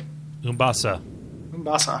amended. Umbasa.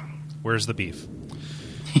 Where's the beef?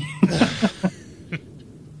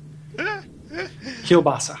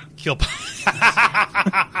 Kielbasa.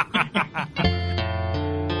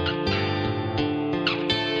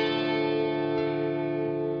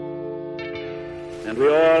 And we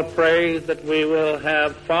all pray that we will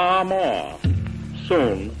have far more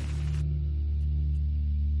soon.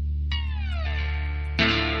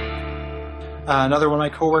 Another one of my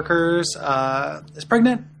coworkers is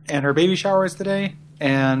pregnant, and her baby shower is today.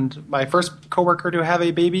 And my first coworker to have a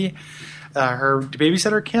baby, her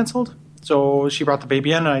babysitter canceled, so she brought the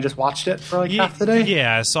baby in, and I just watched it for like half the day.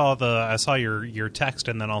 Yeah, I saw your text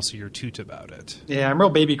and then also your toot about it. Yeah, I'm real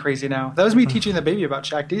baby crazy now. That was me teaching the baby about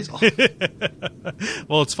Shaq Diesel.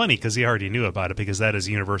 Well, it's funny because he already knew about it because that is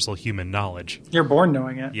universal human knowledge. You're born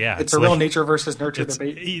knowing it. Yeah, it's a real nature versus nurture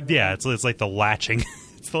debate. Yeah, it's like the latching.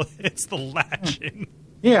 it's the latching.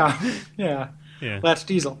 Yeah. Latch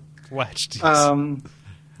Diesel.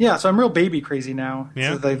 Yeah, so I'm real baby crazy now.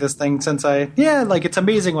 Yeah. So like this thing it's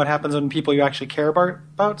amazing what happens when people you actually care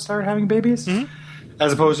about start having babies,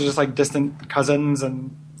 as opposed to just like distant cousins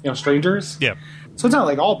and strangers. Yeah. So it's not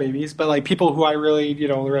like all babies, but like people who I really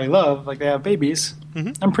really love, like they have babies.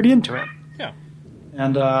 I'm pretty into it. Yeah.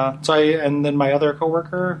 And and then my other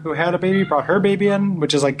coworker who had a baby brought her baby in,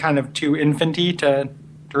 which is like kind of too infanty to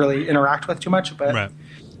really interact with too much, but. Right.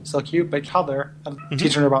 Still cute, but toddler. I'm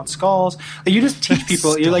teaching her about skulls. Like, you just teach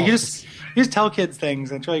people. You just tell kids things,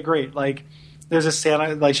 and it's really great. Like, there's a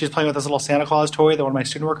Santa. Like, she's playing with this little Santa Claus toy that one of my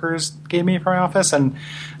student workers gave me from my office, and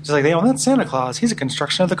she's like, "That's Santa Claus. He's a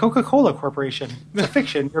construction of the Coca-Cola Corporation. It's a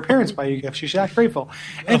fiction. Your parents buy you gifts. You should act grateful."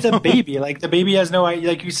 And it's a baby. Like, the baby has no idea.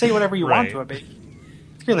 Like, you say whatever you want to a baby.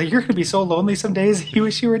 You're going to be so lonely some days you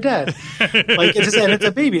wish you were dead. Like, it's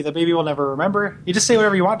a baby. The baby will never remember. You just say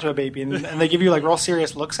whatever you want to a baby, and they give you like real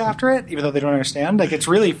serious looks after it, even though they don't understand. Like, it's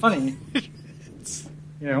really funny. It's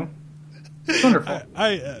wonderful.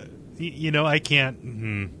 I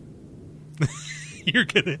can't. You're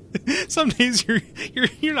gonna. Some days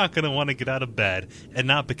you're not gonna want to get out of bed, and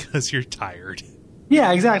not because you're tired.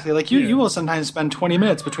 Yeah, exactly. Like you will sometimes spend 20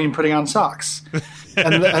 minutes between putting on socks,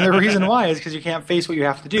 and the reason why is because you can't face what you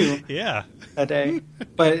have to do. Yeah. That day,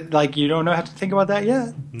 but like you don't know how to think about that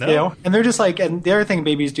yet. No. And they're just like, and the other thing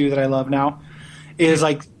babies do that I love now is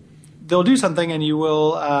like they'll do something and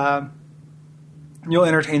you'll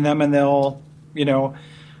entertain them and they'll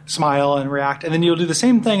smile and react, and then you'll do the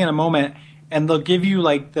same thing in a moment and they'll give you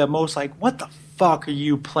like the most like what the fuck are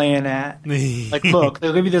you playing at? Like, look,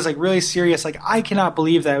 they'll give you this like really serious, like, I cannot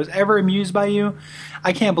believe that I was ever amused by you.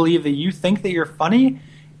 I can't believe that you think that you're funny.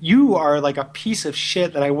 You are like a piece of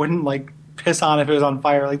shit that I wouldn't like piss on if it was on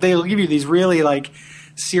fire. Like, they'll give you these really like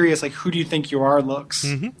serious, like, who do you think you are looks.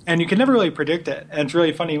 And you can never really predict it. And it's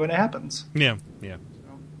really funny when it happens. Yeah.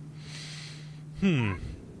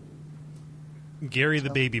 Gary the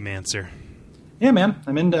Baby Mancer. Yeah, man.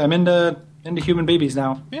 I'm into human babies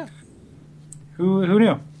now. Yeah. Who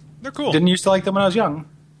knew? They're cool. Didn't used to like them when I was young.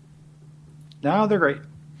 Now they're great.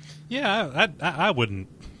 Yeah, I wouldn't.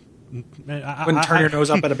 Wouldn't turn your nose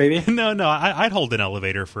up at a baby. No, I'd hold an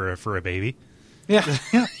elevator for a baby. Yeah,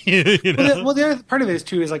 yeah. You know? Well, the other part of it is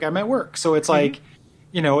too is like I'm at work, so it's like,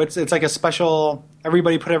 it's like a special.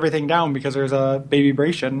 Everybody put everything down because there's a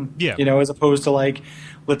baby-bration. Yeah. As opposed to like,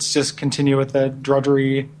 let's just continue with the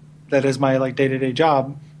drudgery that is my like day-to-day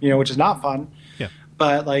job. Which is not fun. Yeah.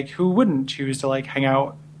 But like, who wouldn't choose to like hang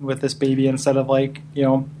out with this baby instead of like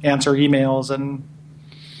answer emails and.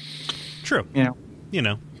 True.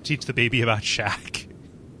 Teach the baby about Shaq.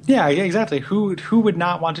 Yeah, exactly. Who would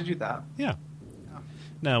not want to do that? Yeah.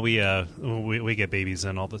 No, we get babies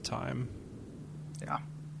in all the time. Yeah.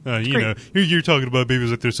 You're talking about babies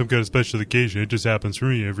like there's some kind of special occasion. It just happens for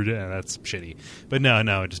me every day. That's shitty. But no,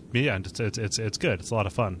 it's good. It's a lot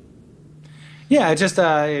of fun. Yeah, it's just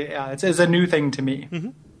it's a new thing to me. Mm-hmm.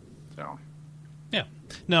 So. Yeah.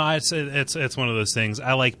 No, it's one of those things.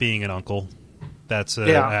 I like being an uncle. That's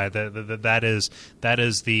that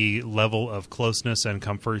is the level of closeness and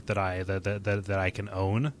comfort that I can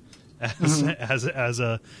own as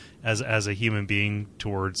a human being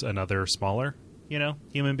towards another smaller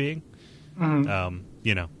human being. Mm-hmm.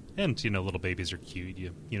 And little babies are cute.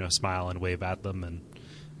 You smile and wave at them and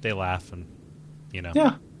they laugh and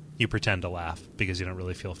you pretend to laugh because you don't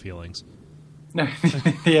really feel feelings.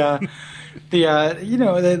 Yeah.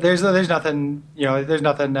 There's nothing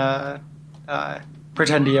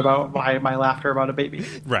pretendy about my laughter about a baby.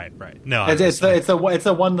 Right. No, it's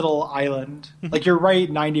the one little island. Like you're right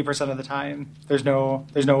 90% of the time. There's no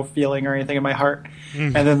feeling or anything in my heart.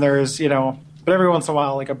 Mm-hmm. And then there's but every once in a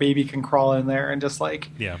while like a baby can crawl in there and just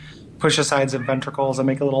like push aside some ventricles and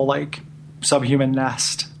make a little like subhuman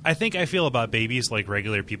nest. I think I feel about babies like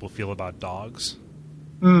regular people feel about dogs.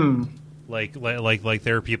 Like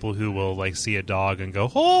there are people who will like see a dog and go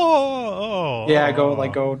go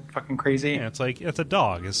fucking crazy. Yeah, it's like it's a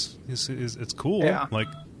dog. It's cool. Yeah. Like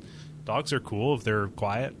dogs are cool if they're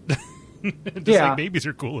quiet. Just like babies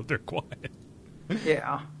are cool if they're quiet.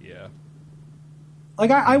 Yeah. Yeah.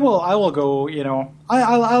 Like I will go.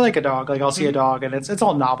 I like a dog. Like I'll see a dog and it's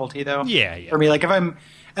all novelty though. Yeah. For me, like if I'm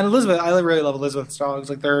and Elizabeth, I really love Elizabeth's dogs.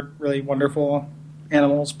 Like they're really wonderful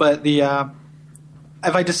animals. But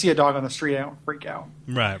if I just see a dog on the street, I don't freak out.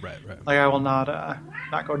 Right. Like I will not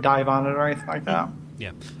go dive on it or anything like that.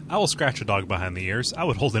 Yeah, I will scratch a dog behind the ears. I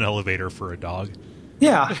would hold an elevator for a dog.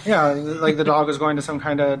 Yeah. Like the dog is going to some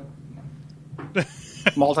kind of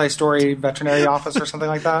multi-story veterinary office or something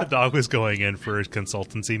like that. The dog was going in for his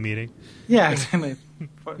consultancy meeting. Yeah, exactly.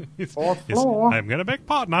 Fourth floor. I'm gonna make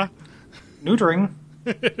partner. Neutering.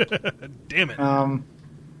 Damn it.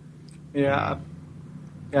 Yeah.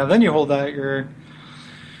 Then you hold that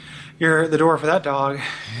you're the door for that dog,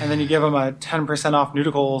 and then you give him a 10% off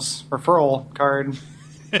Nudicles referral card.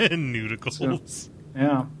 Nudicles. So,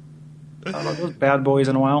 yeah. Thought about those bad boys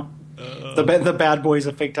in a while. The bad boys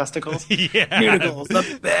of fake testicles. Yeah. Nudicles,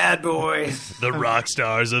 the bad boys. The rock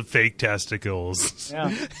stars of fake testicles. Yeah.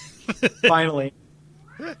 Finally.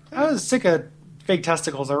 I was sick of fake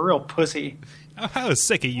testicles. They're a real pussy. I was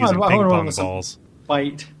sick of using ping pong balls.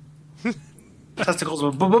 Bite. Testicles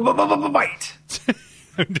with bite.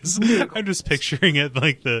 I'm just picturing it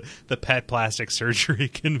like the pet plastic surgery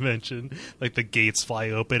convention. Like the gates fly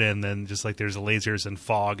open and then just like there's lasers and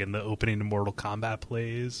fog and the opening to Mortal Kombat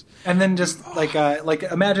plays. And then just like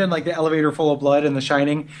imagine like the elevator full of blood in The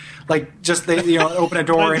Shining. Like just they open a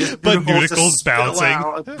door and just Nudicles bouncing.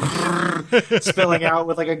 Spilling out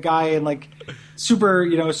with like a guy in like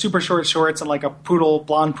super short shorts and like a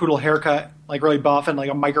blonde poodle haircut, like really buff, and like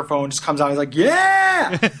a microphone just comes out. He's like,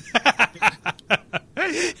 yeah.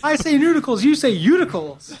 I say nudicles, you say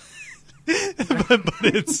uticles.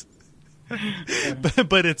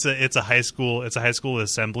 but it's a high school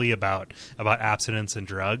assembly about abstinence and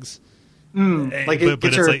drugs. Get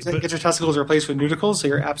your testicles replaced with nudicles, so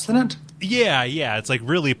you're abstinent. Yeah, it's like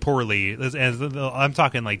really poorly. I'm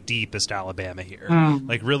talking like deepest Alabama here,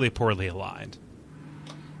 like really poorly aligned.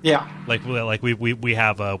 Yeah, like we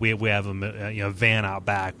have a van out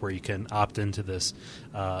back where you can opt into this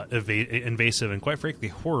invasive and quite frankly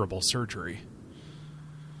horrible surgery.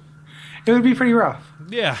 It would be pretty rough.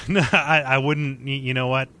 Yeah, no, I wouldn't. You know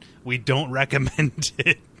what? We don't recommend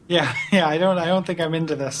it. Yeah. I don't think I'm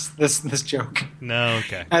into this joke. No,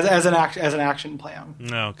 okay. As an action plan.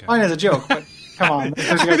 No, okay. Fine as a joke, but come on.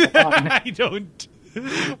 I don't.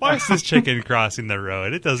 Why is this chicken crossing the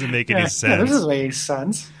road? It doesn't make any sense. Yeah, this doesn't make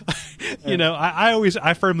sense.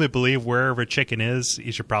 I firmly believe wherever a chicken is,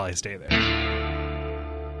 you should probably stay there.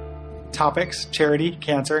 topics: charity,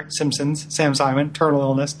 cancer, Simpsons, Sam Simon, terminal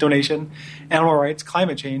illness, donation, animal rights,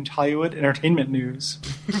 climate change, Hollywood, entertainment news.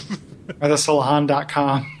 Or the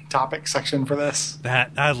Solhan.com topic section for this.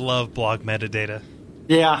 That I love blog metadata.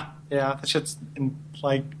 Yeah, that shit's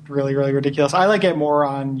like really, really ridiculous. I like it more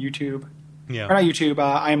on YouTube. Yeah, or not YouTube.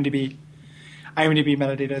 IMDb. IMDb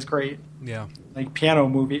metadata is great. Yeah, like piano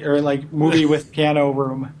movie or like movie with piano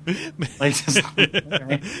room. Like just,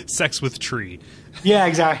 right? Sex with tree. Yeah,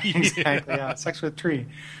 exactly. Yeah, sex with tree.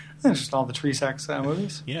 That's just all the tree sex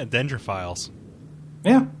movies. Yeah, Dendrophiles.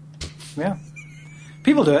 Yeah.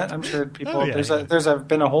 People do it. I'm sure people. Oh, yeah, there's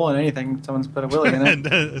been a hole in anything. Someone's put a willy in it.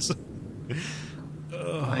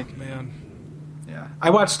 Man. Yeah, I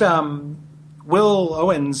watched. Will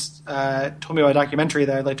Owens told me about a documentary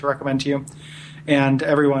that I'd like to recommend to you and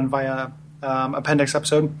everyone via appendix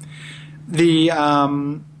episode. There's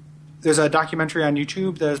a documentary on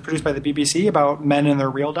YouTube that is produced by the BBC about men and their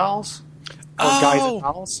real dolls. Guys and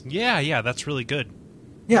dolls. Yeah, that's really good.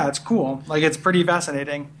 Yeah, it's cool. Like, it's pretty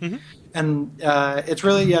fascinating. Mm-hmm. And it's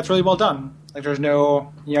really well done. Like, there's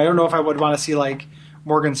no, I don't know if I would want to see like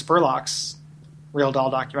Morgan Spurlock's real doll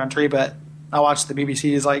documentary, but I watched the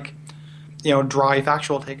BBC's like, dry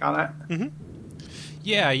factual take on it. Mm-hmm.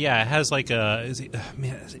 Yeah, it has like a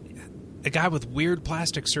guy with weird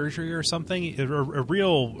plastic surgery or something. A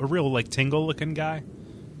real like Tingle looking guy.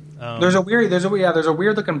 There's a weird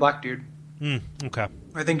looking black dude. Okay.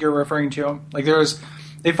 I think you're referring to. Like,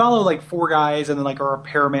 they follow like 4 guys and then like a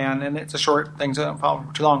repairman, and it's a short thing, so they don't follow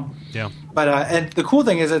for too long. Yeah. But and the cool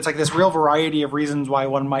thing is it's like this real variety of reasons why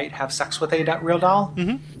one might have sex with a real doll.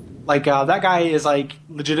 Mm-hmm. Like that guy is like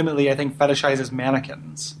legitimately, I think, fetishizes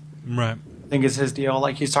mannequins. Right. I think is his deal.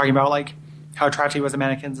 Like, he's talking about like how attracted he was to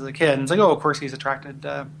mannequins as a kid, and it's like, oh, of course he's attracted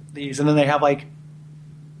to these. And then they have like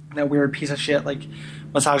that weird piece of shit like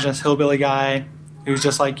misogynist hillbilly guy who's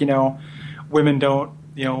just like, women don't,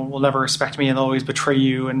 will never respect me and they'll always betray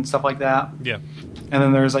you and stuff like that. Yeah. And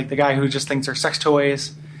then there's like the guy who just thinks they're sex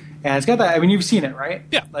toys. And it's got that. I mean, you've seen it, right?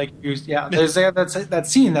 Yeah. Like, there's that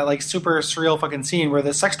scene, that like super surreal fucking scene where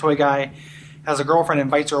the sex toy guy has a girlfriend,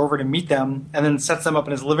 invites her over to meet them, and then sets them up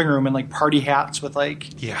in his living room in like party hats with like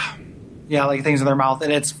like things in their mouth,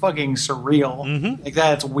 and it's fucking surreal. Mm-hmm. Like,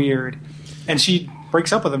 that's weird. And she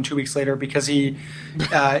breaks up with him 2 weeks later because he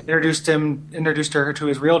introduced her to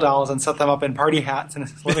his real dolls and set them up in party hats in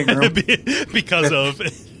his living room because of.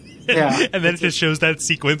 Yeah. And then it just shows that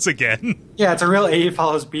sequence again. Yeah, it's a real A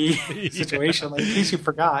follows B situation. Like, in case you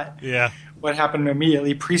forgot what happened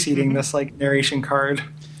immediately preceding this like narration card.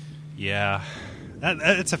 Yeah.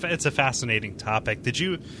 It's a fascinating topic. Did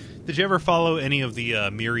you ever follow any of the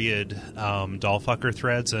myriad dollfucker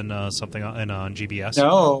threads and something on GBS?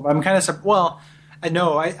 No, I'm kind of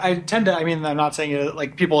no, I tend to. I mean, I'm not saying it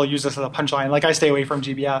like people use this as a punchline. Like, I stay away from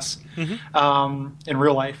GBS in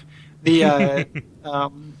real life.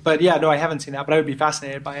 But yeah, no, I haven't seen that. But I would be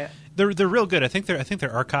fascinated by it. They're real good. I think they're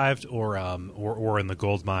archived or in the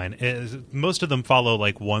gold mine. Most of them follow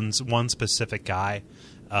like one specific guy.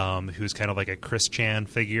 Who's kind of like a Chris Chan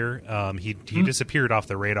figure. He disappeared off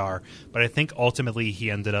the radar, but I think ultimately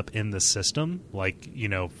he ended up in the system, like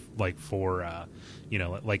for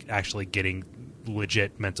like actually getting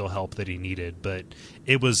legit mental help that he needed. But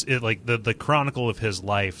it was like the chronicle of his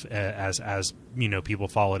life as people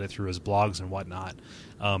followed it through his blogs and whatnot.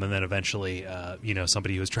 And then eventually,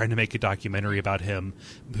 somebody who was trying to make a documentary about him,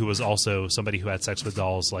 who was also somebody who had sex with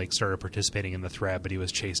dolls, like started participating in the thread, but he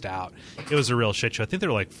was chased out. It was a real shit show. I think there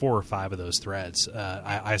were like 4 or 5 of those threads.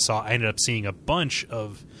 I ended up seeing a bunch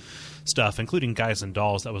of stuff, including Guys and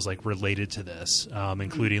Dolls, that was like related to this,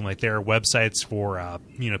 including like there are websites for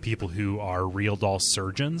people who are real doll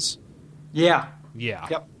surgeons. Yeah.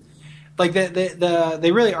 Yep. Like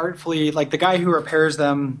they really artfully, like the guy who repairs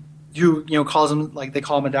them, who calls him, like they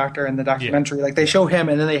call him a doctor in the documentary. Like, they show him,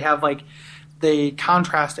 and then they have like they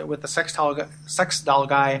contrast it with the sex doll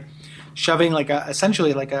guy shoving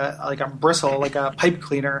essentially like a bristle, like a pipe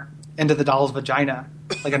cleaner, into the doll's vagina,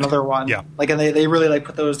 like another one. Yeah. Like, and they really like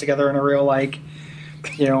put those together in a real like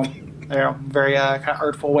very kind of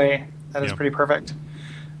artful way that is pretty perfect.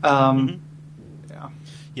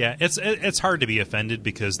 Yeah, it's hard to be offended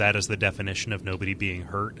because that is the definition of nobody being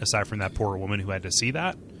hurt, aside from that poor woman who had to see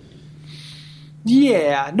that.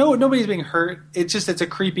 Yeah, no, nobody's being hurt. It's a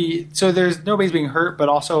creepy. So there's nobody's being hurt, but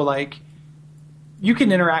also like you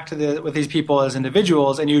can interact with these people as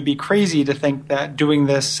individuals, and you would be crazy to think that doing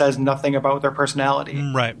this says nothing about their personality.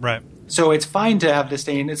 Right. So it's fine to have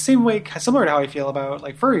disdain. It's the same way, similar to how I feel about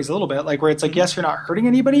like furries a little bit, like where it's like, yes, you're not hurting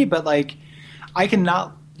anybody, but like I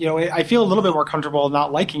cannot, I feel a little bit more comfortable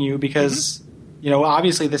not liking you because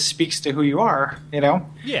obviously this speaks to who you are,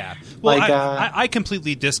 Yeah. Well, Like, I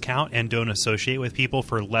completely discount and don't associate with people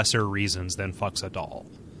for lesser reasons than fucks a doll.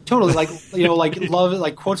 Totally. Like, like love,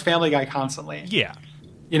 like quotes Family Guy constantly. Yeah.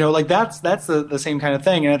 Like that's the same kind of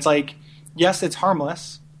thing. And it's like, yes, it's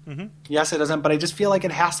harmless. Mm-hmm. Yes, it doesn't. But I just feel like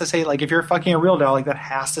it has to say, like, if you're fucking a real doll, like that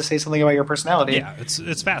has to say something about your personality. Yeah.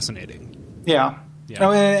 It's fascinating. Yeah. Yeah.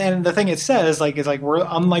 No, and the thing it says, like, is like we're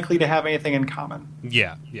unlikely to have anything in common.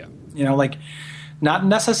 Yeah. Yeah. Like, not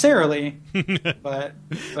necessarily, but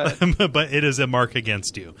but it is a mark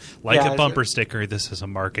against you. Like Yeah, a bumper sticker, this is a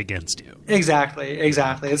mark against you. exactly.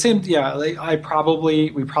 It seems, like,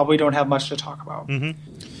 we probably don't have much to talk about.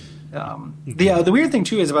 Mm-hmm. The weird thing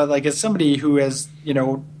too is about, like, as somebody who is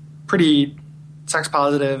pretty sex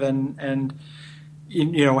positive and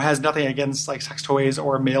has nothing against, like, sex toys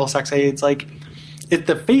or male sex aids, like.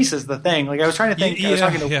 The face is the thing. Like, I was trying to think. I was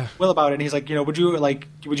talking to Will about it, and he's like, would you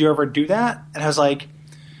ever do that? And I was like,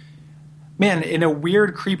 man, in a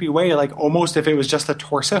weird, creepy way, like almost if it was just a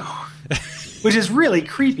torso, which is really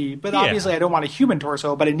creepy. But obviously, I don't want a human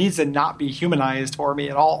torso, but it needs to not be humanized for me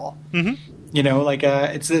at all. Mm-hmm. Like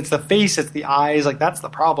it's the face, it's the eyes. Like, that's the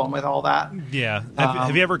problem with all that. Yeah.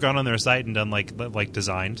 Have you ever gone on their site and done like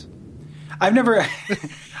designed? I've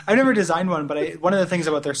never designed one, but one of the things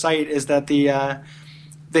about their site is that you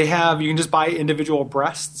can just buy individual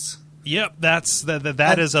breasts. Yep,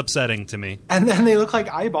 that is upsetting to me. And then they look like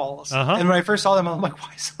eyeballs. Uh-huh. And when I first saw them, I'm like,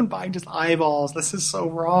 why is someone buying just eyeballs? This is so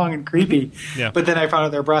wrong and creepy. Yeah. But then I found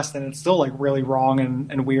out their breast, and it's still, like, really wrong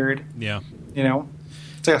and weird. Yeah.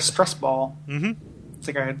 It's like a stress ball. Mm-hmm. It's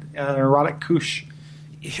like an erotic couche.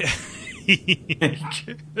 Yeah.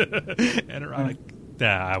 An erotic.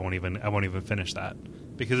 I won't even finish that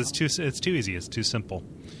because it's too easy. It's too simple.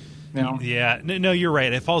 Yeah, no, you're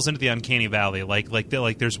right. It falls into the uncanny valley. I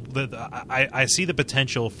see the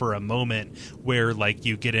potential for a moment where, like,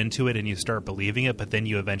 you get into it and you start believing it, but then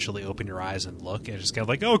you eventually open your eyes and look and just go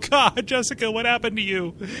like, "Oh God, Jessica, what happened to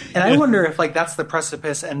you?" And I wonder if, like, that's the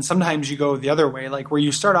precipice. And sometimes you go the other way, like where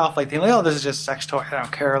you start off like thinking, "Oh, this is just a sex toy. I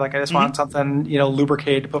don't care. Like, I just want something,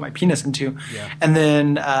 lubricated to put my penis into." Yeah. And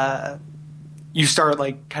then you start,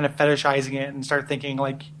 like, kind of fetishizing it and start thinking,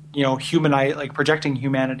 like, humanize, like, projecting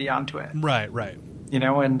humanity onto it. Right.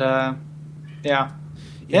 And yeah,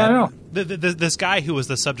 I don't know. This guy who was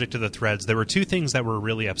the subject of the threads, there were two things that were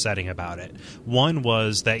really upsetting about it. One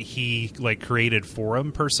was that he, like, created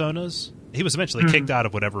forum personas. He was eventually kicked out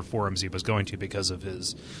of whatever forums he was going to because of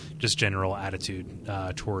his just general attitude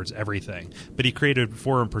towards everything. But he created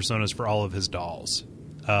forum personas for all of his dolls.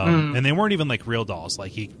 And they weren't even, like, real dolls.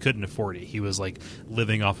 Like, he couldn't afford it. He was, like,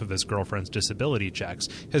 living off of his girlfriend's disability checks.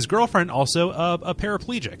 His girlfriend also a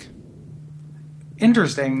paraplegic.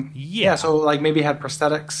 Interesting. Yeah. So, like, maybe had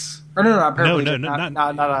prosthetics. Or no, not paraplegic.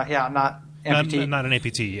 Not amputee. Not an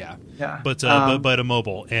amputee. Yeah. Yeah. But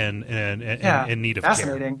immobile and in need of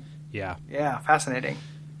fascinating. care. Yeah. Yeah. Fascinating.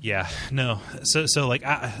 Yeah. No. So like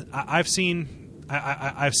I've seen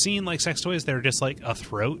like sex toys that are just like a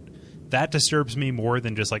throat. That disturbs me more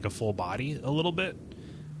than just like a full body a little bit.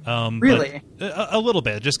 Really? A little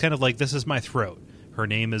bit. Just kind of like, this is my throat. Her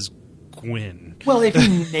name is Gwen. Well, if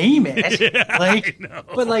you name it, Yeah, like, I know.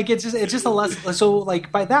 but like it's just a less. So,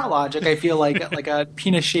 like, by that logic, I feel like a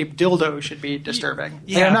penis-shaped dildo should be disturbing.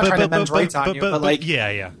 Yeah, like, I'm not trying to men's rights on you, but like,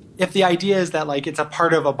 yeah. if the idea is that, like, it's a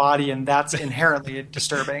part of a body and that's inherently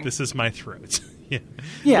disturbing. This is my throat. Yeah.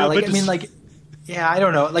 Yeah, No, like, but I mean, just- like, yeah, I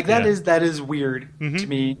don't know. Like, that Yeah. is weird to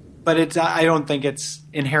me, but it's I don't think it's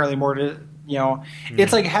inherently more to,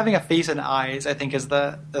 it's like having a face and eyes, I think, is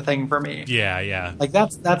the thing for me. Yeah. Like,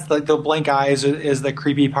 that's the blank eyes is the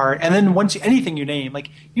creepy part. And then once anything you name, like,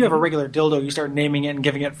 you have a regular dildo, you start naming it and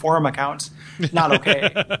giving it forum accounts. Not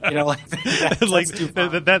okay. Like, that's too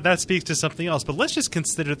far. that speaks to something else. But let's just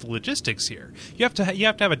consider the logistics here. You have to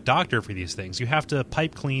have a doctor for these things. You have to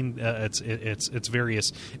pipe clean its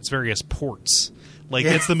various ports. Like,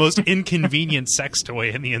 it's the most inconvenient sex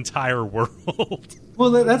toy in the entire world.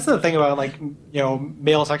 Well, that's the thing about, like,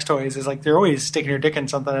 male sex toys is, like, they're always sticking your dick in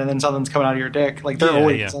something and then something's coming out of your dick. Like, they're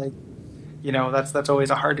always like, that's always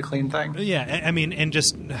a hard to clean thing. Yeah, I mean, and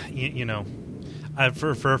just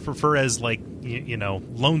for as, like,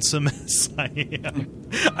 lonesome as I am,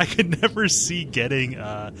 I could never see getting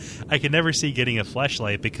a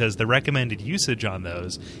fleshlight, because the recommended usage on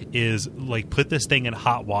those is, like, put this thing in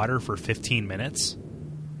hot water for 15 minutes.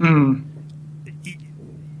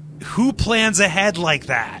 Who plans ahead like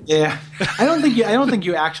that? Yeah, I don't think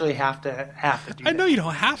you actually have to do. I know you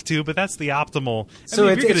don't have to, but that's the optimal. So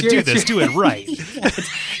if you're going to do this, do it right.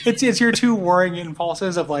 It's your two warring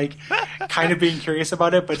impulses of, like, kind of being curious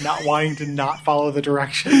about it, but not wanting to not follow the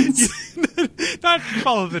directions. not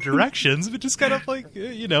follow the directions, but just kind of like,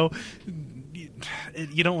 you don't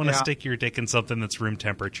want to stick your dick in something that's room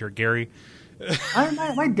temperature, Gary.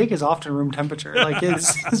 My dick is often room temperature. Like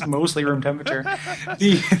it's mostly room temperature.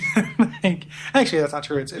 Actually, that's not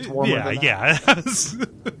true. It's warmer. Than that. Yeah.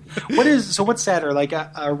 What's sadder, like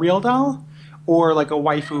a real doll or like a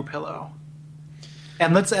waifu pillow?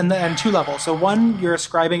 And two levels. So one, you're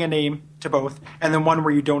ascribing a name to both, and then one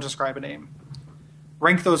where you don't ascribe a name.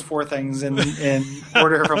 Rank those four things in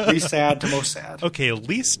order from least sad to most sad. Okay,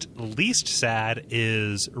 least sad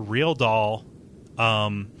is real doll.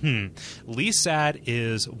 Least sad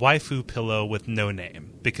is waifu pillow with no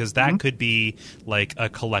name, because that could be like a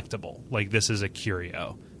collectible. Like, this is a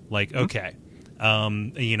curio. Like, okay.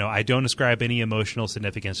 I don't ascribe any emotional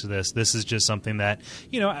significance to this. This is just something that,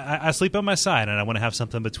 I sleep on my side and I want to have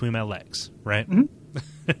something between my legs, right? Mm-hmm.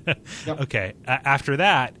 Yep. Okay. After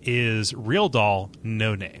that is real doll,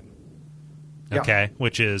 no name. Okay, yep.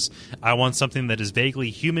 Which is, I want something that is vaguely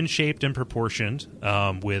human-shaped and proportioned,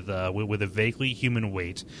 with a vaguely human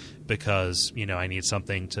weight, because I need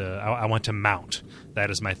something to. I want to mount. That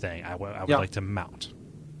is my thing. I would like to mount.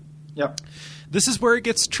 Yep. This is where it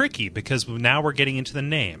gets tricky, because now we're getting into the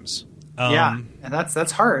names. And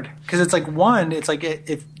that's hard, because it's like one. It's like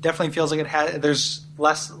it definitely feels like it has. There's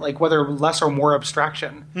less, like whether less or more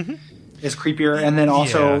abstraction. Mm-hmm. Is creepier, and then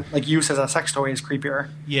also like use as a sex toy is creepier.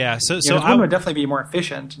 Yeah, so one would definitely be more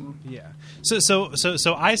efficient. Yeah, so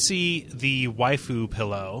I see the waifu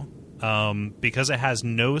pillow because it has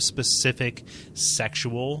no specific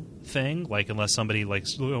sexual thing, like unless somebody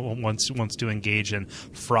wants to engage in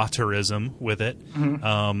frotteurism with it.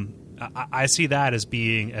 Mm-hmm. I see that as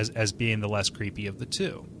being the less creepy of the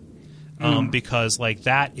two, because like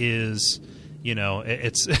that is.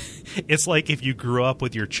 It's like if you grew up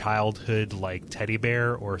with your childhood like teddy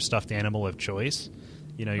bear or stuffed animal of choice,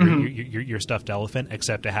 your stuffed elephant,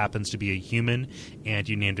 except it happens to be a human, and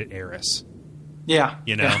you named it Eris. Yeah,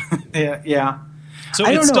 yeah. So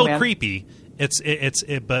it's still creepy.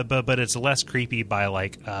 But it's less creepy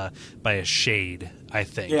by by a shade, I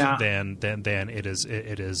think, than it is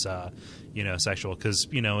sexual, because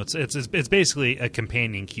it's basically a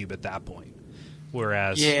companion cube at that point.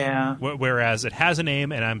 Whereas it has a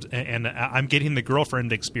name, and I'm getting the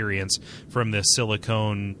girlfriend experience from this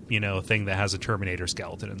silicone, thing that has a Terminator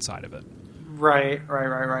skeleton inside of it. Right.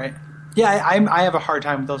 Yeah, I have a hard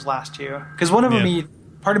time with those last two, because part of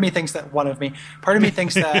me thinks that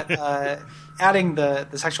adding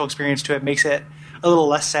the sexual experience to it makes it a little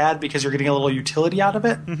less sad, because you're getting a little utility out of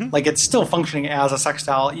it. Mm-hmm. Like, it's still functioning as a sex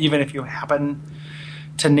doll, even if you happen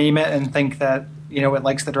to name it and think that it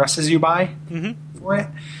likes the dresses you buy for it.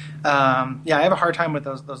 I have a hard time with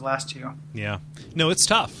those last two. Yeah, no, it's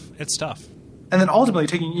tough. And then ultimately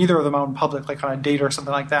taking either of them out in public, like on a date or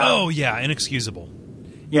something like that. Oh yeah, inexcusable.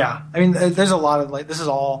 Yeah, I mean, there's a lot of this is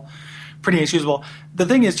all pretty inexcusable. The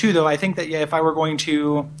thing is too, though, I think that if I were going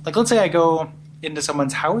to, like, let's say I go into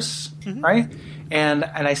someone's house, right, and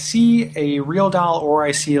I see a real doll or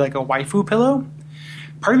I see like a waifu pillow.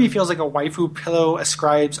 Part of me feels like a waifu pillow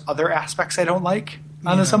ascribes other aspects I don't like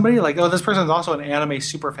onto somebody. Like, oh, this person's also an anime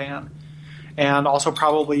super fan, and also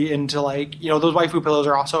probably into like those waifu pillows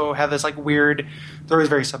are also have this like weird. They're always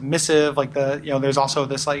very submissive. Like there's also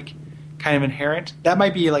this like kind of inherent that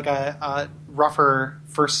might be like a rougher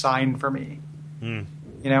first sign for me.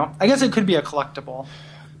 I guess it could be a collectible.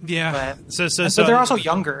 Yeah. But they're also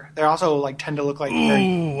younger. They also like tend to look like.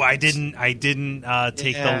 I didn't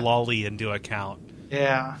take the lolly into account.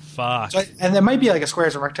 Yeah. Fuck. So, and it might be like a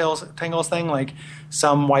squares and rectangles thing. Like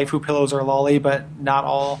some waifu pillows are lolly, but not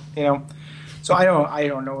all. So I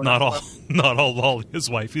don't know. Not all lolly is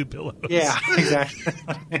waifu pillows. Yeah, exactly.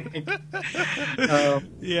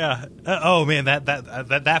 Yeah. Oh man,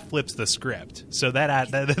 that flips the script. So that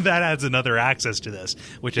adds another access to this,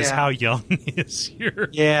 which is how young is your.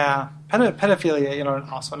 Yeah.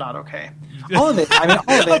 Pedophilia, also not okay. All of it. I mean,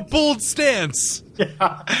 all of it. A bold stance.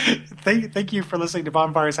 Yeah. Thank you for listening to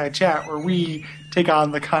Bonfire Side Chat, where we take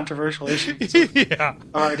on the controversial issues of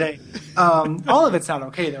our day. All of it's not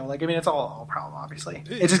okay, though. Like, I mean, it's all a problem, obviously.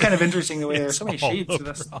 It's just kind of interesting the way there's so many shades to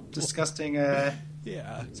this disgusting,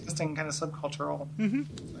 disgusting kind of subcultural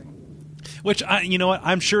thing. Which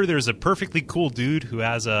I'm sure there's a perfectly cool dude who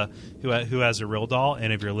has a real doll,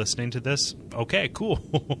 and if you're listening to this, okay, cool.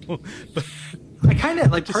 I kind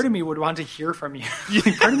of like part of me would want to hear from you.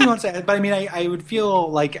 Like, part of me wants to, but I mean, I would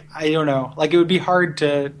feel like I don't know, like it would be hard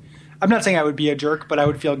to. I'm not saying I would be a jerk, but I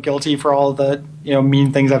would feel guilty for all the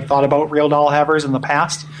mean things I've thought about real doll havers in the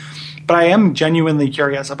past. But I am genuinely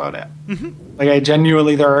curious about it. Mm-hmm. Like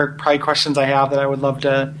there are probably questions I have that I would love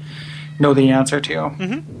to know the answer to.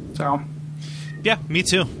 Mm-hmm. So. Yeah, me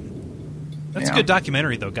too. That's a good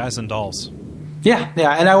documentary, though, Guys and Dolls. Yeah,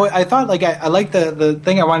 and I thought like I liked the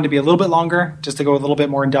thing. I wanted to be a little bit longer, just to go a little bit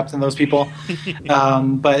more in depth than those people.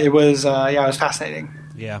 But it was it was fascinating.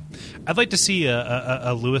 Yeah, I'd like to see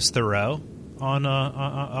a Louis Theroux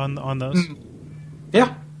on those.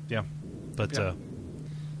 Yeah, but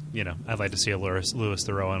I'd like to see a Louis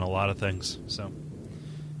Theroux on a lot of things. So,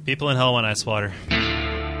 People in Hell When I Slaughter.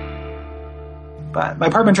 But my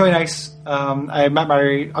apartment's really nice. I met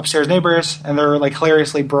my upstairs neighbors, and they're like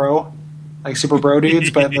hilariously like super bro dudes,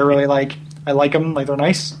 but they're really like, I like them, like they're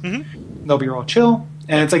nice. Mm-hmm. They'll be real chill,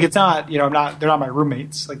 and it's like it's not, they're not my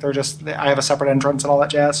roommates. Like I have a separate entrance and all that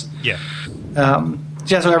jazz. Yeah.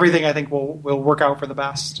 So everything I think will work out for the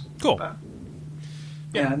best. Cool. But,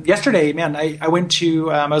 yeah. Yesterday, man, I went to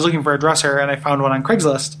I was looking for a dresser, and I found one on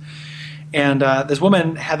Craigslist, and this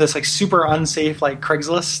woman had this like super unsafe like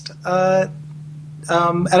Craigslist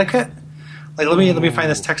etiquette. Like let me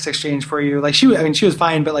find this text exchange for you. Like she was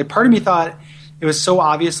fine, but like part of me thought it was so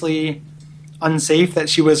obviously unsafe that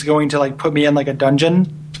she was going to like put me in like a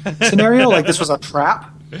dungeon scenario. Like this was a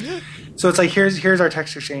trap. So it's like here's our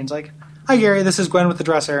text exchange. Like, hi Gary, this is Gwen with the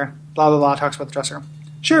dresser. Blah blah blah. Talks about the dresser.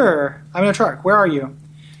 Sure, I'm in a truck. Where are you?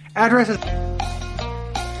 Address is.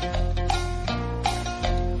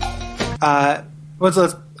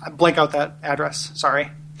 Let's blank out that address.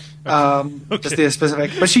 Sorry. Okay. Just the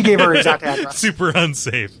specific, but she gave her exact address. Super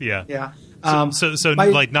unsafe. Yeah. Yeah.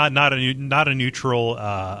 Like not a neutral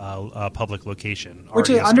public location,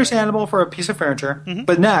 which is understandable for a piece of furniture. Mm-hmm.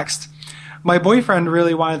 But next, my boyfriend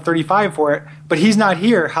really wanted $35 for it, but he's not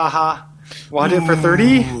here. Haha. Wanted it for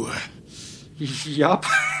 $30. Yup.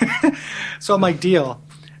 So I'm like, deal.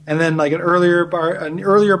 And then like an earlier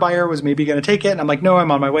buyer was maybe going to take it, and I'm like, no,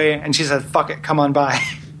 I'm on my way. And she said, fuck it, come on by.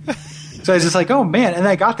 So I was just like, oh man. And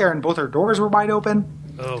then I got there and both her doors were wide open.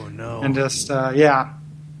 Oh no. And just, yeah.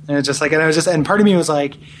 And it's just like, and part of me was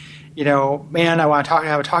like, man, I want to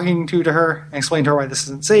have a talking to her and explain to her why this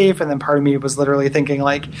isn't safe. And then part of me was literally thinking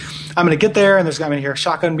like, I'm going to get there and I'm going to hear a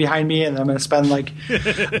shotgun behind me. And I'm going to spend like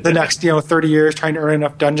the next, 30 years trying to earn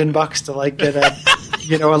enough dungeon bucks to like get a,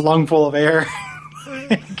 a lung full of air.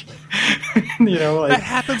 Like, that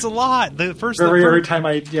happens a lot. Every time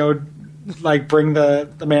I, like bring the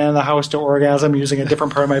man in the house to orgasm using a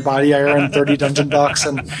different part of my body, I earn 30 dungeon bucks,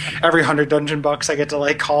 and every 100 dungeon bucks I get to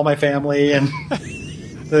like call my family and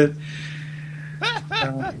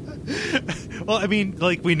well, I mean,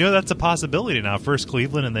 like we know that's a possibility now. First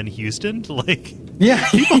Cleveland and then Houston. Like, yeah,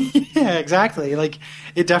 yeah, exactly. Like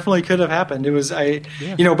it definitely could have happened. It was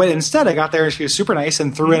but instead I got there and she was super nice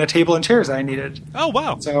and threw in a table and chairs that I needed. Oh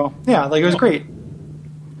wow! So yeah, like it was great.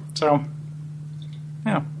 So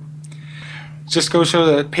yeah. Just go show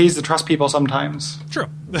that it pays to trust people sometimes. True.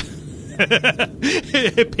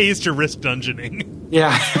 It pays to risk dungeoning.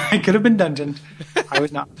 Yeah, I could have been dungeoned. I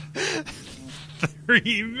was not.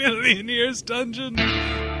 3 million years dungeon.